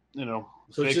 Yep.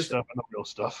 So fake just stuff and the real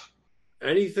stuff.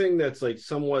 Anything that's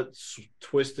somewhat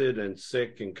twisted and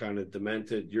sick and kind of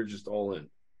demented, you're just all in.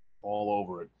 All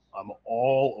over it. I'm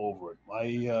all over it.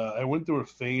 I went through a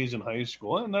phase in high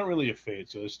school, not really a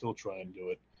phase, so I still try and do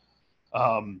it,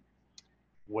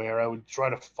 where I would try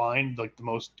to find the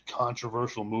most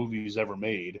controversial movies ever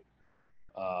made,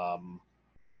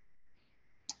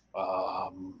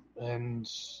 and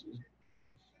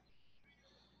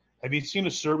have you seen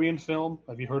a Serbian film?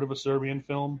 Have you heard of a Serbian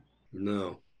film?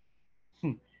 No.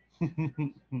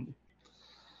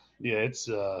 Yeah, it's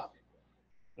a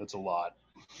lot.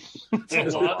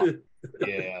 It's a lot.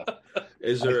 Yeah.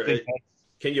 Is there?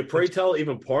 Can you pray tell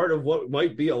even part of what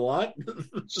might be a lot?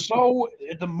 So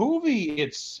the movie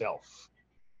itself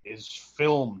is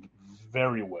filmed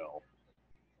very well.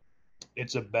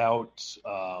 It's about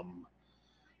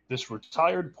this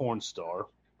retired porn star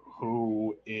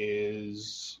who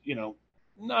is,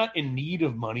 not in need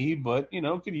of money, but,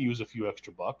 could use a few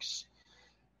extra bucks,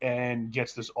 and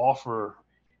gets this offer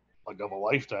of a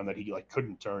lifetime that he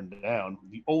couldn't turn down.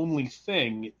 The only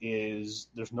thing is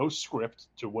there's no script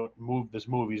to what this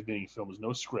movie is being filmed. There's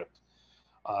no script.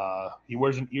 He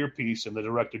wears an earpiece, and the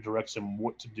director directs him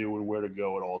what to do and where to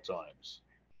go at all times.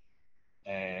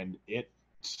 And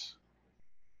it's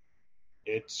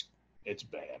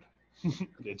bad.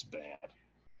 It's bad.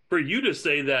 For you to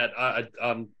say that,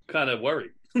 I'm kind of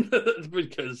worried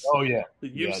because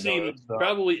you've seen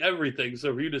probably everything.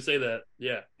 So for you to say that,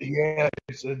 yeah,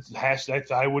 it's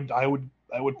hashtag. I would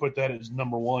would put that as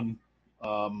number one.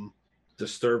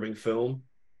 Disturbing film.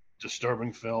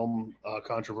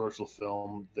 Controversial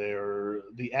film.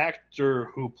 The actor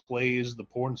who plays the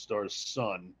porn star's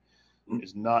son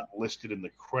is not listed in the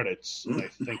credits, and I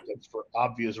think that's for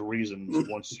obvious reasons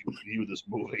once you view this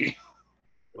movie.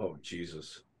 Oh,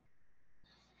 Jesus.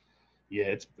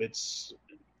 Yeah, it's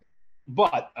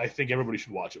but I think everybody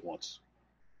should watch it once.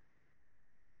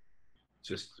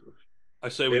 Just, I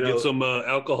say we get some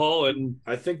alcohol, and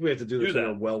I think we have to do this in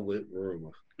a well-lit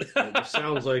room. It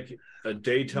sounds like a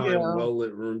daytime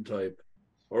well-lit room type.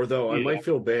 Although I might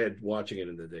feel bad watching it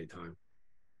in the daytime.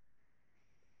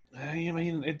 I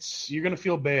mean, you're going to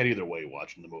feel bad either way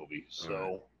watching the movie.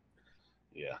 So,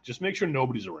 yeah, just make sure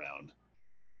nobody's around.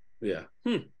 Yeah.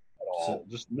 At all.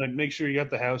 Just make sure you got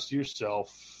the house to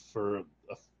yourself for,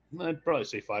 I'd probably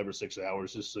say 5 or 6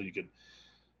 hours, just so you could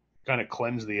kind of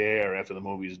cleanse the air after the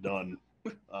movie's done.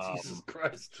 Jesus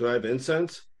Christ. Should I have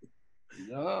incense?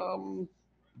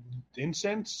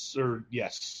 Incense? Or,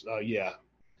 yes. Yeah.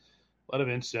 A lot of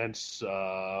incense.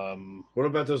 What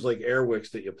about those like air wicks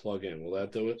that you plug in? Will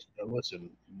that do it? Listen,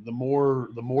 the more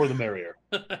the merrier.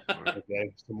 Okay,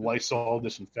 some Lysol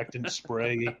disinfectant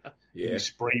spray. Yeah. You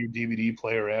spray your DVD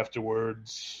player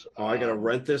afterwards. Oh, I gotta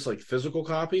rent this like physical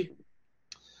copy.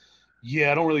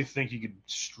 Yeah, I don't really think you could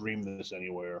stream this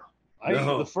anywhere.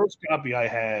 No. The first copy I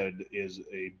had is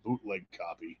a bootleg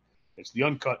copy. It's the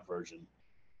uncut version.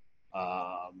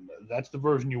 That's the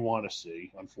version you want to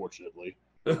see, unfortunately.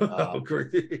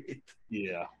 Great.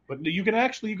 Yeah, but you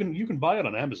can buy it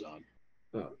on Amazon.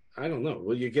 I don't know.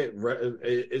 Will you get?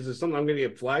 Is it something I'm going to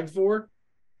get flagged for?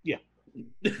 Yeah.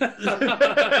 They're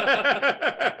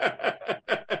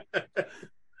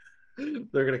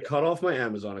going to cut off my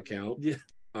Amazon account. Yeah.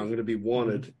 I'm going to be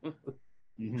wanted.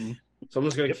 Mm-hmm.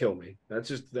 Someone's going to kill me. That's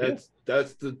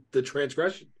the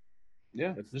transgression.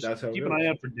 Yeah, that's how. Keep an eye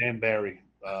out for Dan Barry.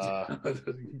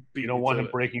 You don't want him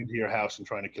breaking into your house and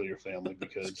trying to kill your family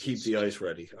because just keep the ice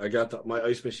ready. I got my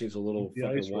ice machine's a little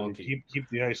fucking wonky. Keep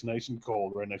the ice nice and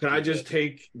cold right next. Can to I just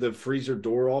take the freezer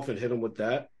door off and hit him with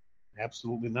that?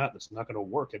 Absolutely not. That's not going to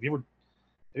work. Have you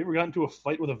ever gotten into a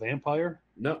fight with a vampire?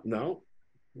 No.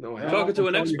 I'm talking to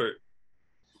an expert.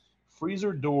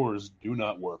 Freezer doors do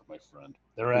not work, my friend.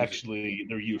 They're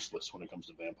useless when it comes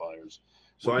to vampires.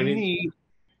 So what you need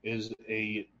is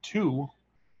a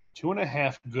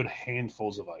 2.5 good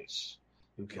handfuls of ice.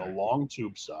 Okay. A long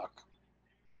tube sock.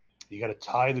 You got to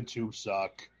tie the tube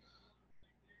sock,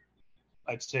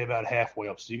 I'd say about halfway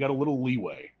up. So you got a little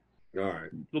leeway. All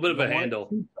right. A little bit of a handle.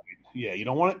 Yeah, you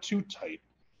don't want it too tight.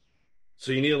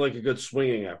 So you need like a good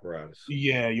swinging apparatus.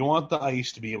 Yeah, you want the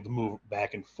ice to be able to move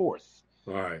back and forth.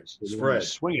 All right. So when Spread. you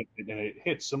swing it and it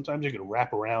hits, sometimes you can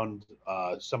wrap around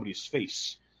somebody's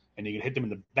face and you can hit them in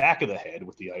the back of the head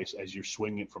with the ice as you're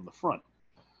swinging it from the front.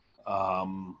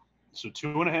 So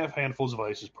 2.5 handfuls of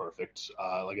ice is perfect.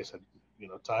 Like I said,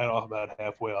 tie it off about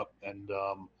halfway up, and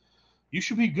you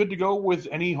should be good to go with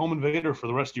any home invader for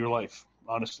the rest of your life,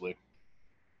 honestly.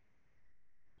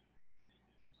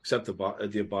 Except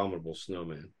the abominable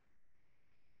snowman.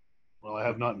 Well, I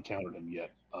have not encountered him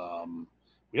yet.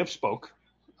 We have spoke.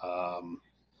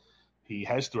 He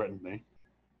has threatened me.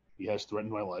 He has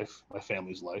threatened my life, my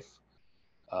family's life.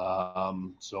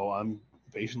 So I'm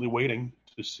patiently waiting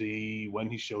to see when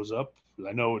he shows up.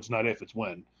 I know it's not if, it's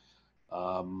when.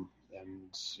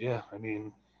 And yeah, I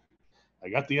mean, I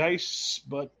got the ice,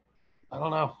 but I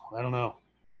don't know.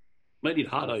 Might need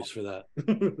hot ice for that.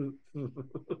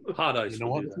 Hot ice. You know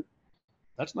what?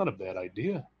 That's not a bad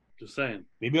idea. Just saying.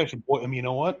 Maybe I should boil. I mean, you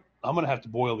know what? I'm gonna have to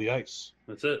boil the ice.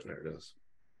 That's it. There it is.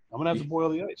 I'm gonna have to boil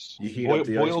the ice. You heat up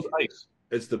the boiled ice.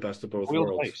 It's the best of both boiled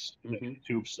worlds. Ice in a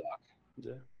tube sock.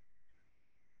 Yeah.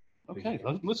 Okay,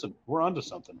 listen, we're onto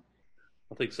something.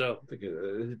 I think so. I think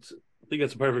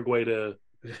that's a perfect way to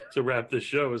wrap this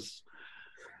show. Is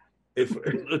if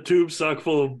a tube sock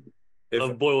full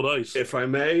of boiled ice. If I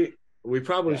may, we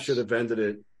probably should have ended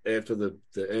it after the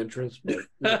entrance, but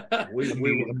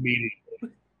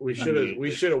we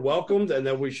should have welcomed, and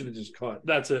then we should have just cut.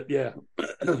 That's it. Yeah.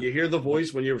 You hear the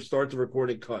voice when you start the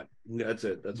recording. Cut. That's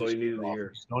it. That's all you needed to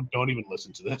hear. Don't even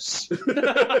listen to this.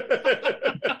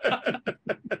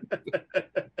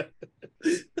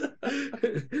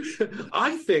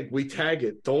 I think we tag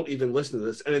it. Don't even listen to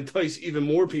this, and entice even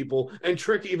more people and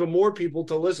trick even more people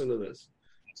to listen to this.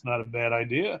 It's not a bad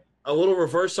idea. A little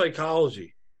reverse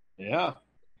psychology. Yeah.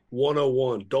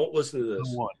 101. Don't listen to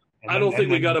this. I don't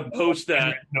think we got to post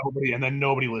that. And then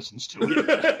nobody listens to it.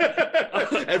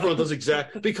 Everyone does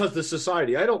exactly because the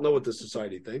society. I don't know what the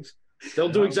society thinks. They'll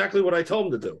do exactly what I tell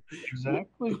them to do.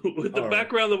 Exactly. With the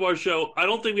background of our show, I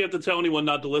don't think we have to tell anyone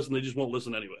not to listen. They just won't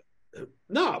listen anyway.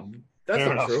 No, that's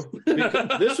Fair not enough. true.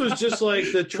 Because this was just like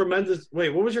the tremendous. Wait,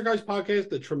 what was your guys' podcast?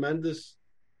 The tremendously.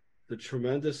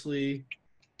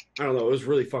 I don't know. It was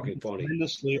really fucking funny.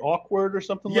 Tremendously awkward or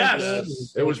something like that.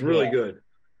 Yes, it was really good.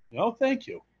 Oh, thank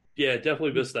you. Yeah,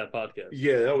 definitely missed that podcast.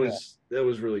 Yeah, that was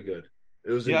really good.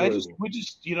 It was enjoyable. we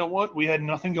just, you know what? We had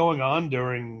nothing going on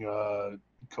during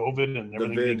COVID and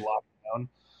everything being locked down.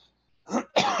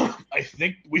 I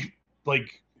think we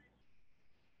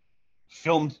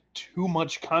filmed too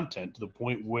much content to the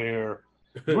point where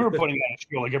we were putting out a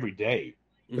show like every day.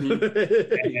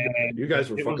 And you guys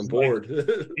were fucking bored.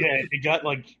 Yeah, it got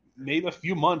like maybe a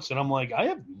few months, and I'm like, I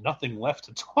have nothing left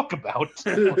to talk about.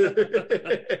 Two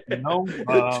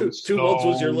months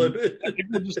was your limit. I think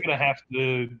we're just gonna have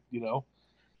to,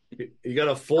 You got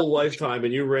a full lifetime,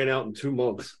 and you ran out in 2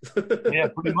 months. Yeah,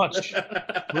 pretty much.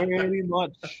 Pretty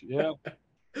much. Yeah.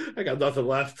 I got nothing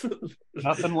left.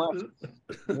 Nothing left.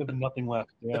 I have nothing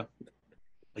left. Yeah.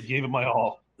 I gave it my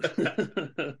all.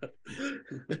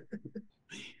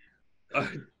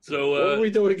 So, what are we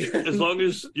doing again? As long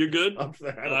as you're good,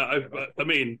 I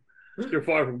mean, you're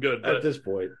far from good. But at this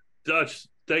point, Dutch,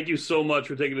 thank you so much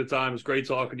for taking the time. It's great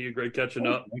talking to you. Great catching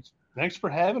up. Thanks for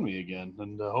having me again,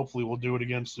 and hopefully we'll do it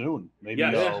again soon. Maybe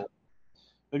Yeah.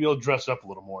 I'll dress up a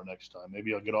little more next time.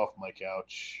 Maybe I'll get off my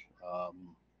couch.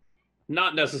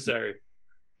 Not necessary.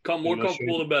 More Maybe I'll show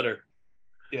comfortable, you- the better.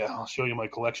 Yeah, I'll show you my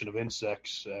collection of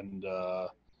insects and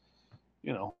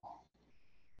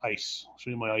ice. I'll show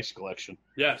you my ice collection.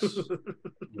 Yes.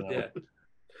 Yeah.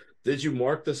 did you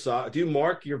mark the sock? Do you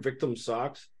mark your victim's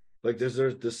socks? Like, there's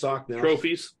the sock now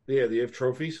Trophies. Yeah, do you have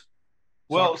trophies?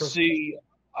 Well, Sock see,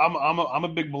 I'm a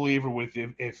big believer with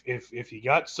if you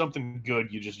got something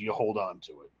good, you hold on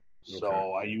to it. So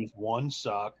Okay. I use one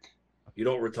sock. You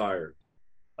don't retire.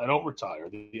 I don't retire.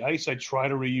 The ice I try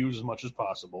to reuse as much as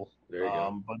possible. There you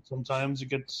go. But sometimes it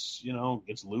gets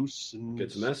loose and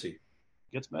Gets messy.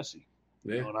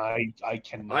 Yeah. And I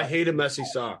cannot. I hate a messy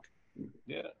sock.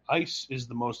 Yeah, ice is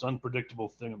the most unpredictable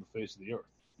thing on the face of the earth.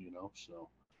 So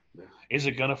is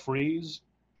it gonna freeze?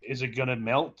 Is it gonna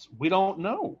melt? We don't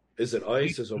know. Is it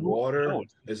ice? Is it water?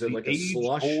 Is it like a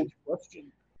slush? Age-old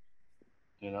question.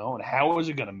 And how is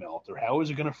it gonna melt or how is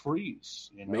it gonna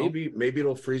freeze? Maybe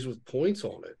it'll freeze with points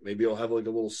on it. Maybe it'll have like a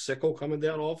little sickle coming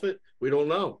down off it. We don't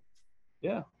know.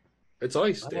 Yeah, it's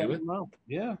ice. I Damn it. don't know.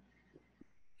 Yeah.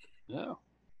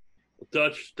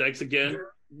 Dutch, thanks again.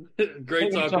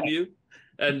 Great Anytime. talking to you.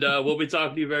 And we'll be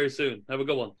talking to you very soon. Have a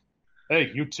good one.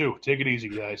 Hey, you too. Take it easy,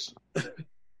 guys.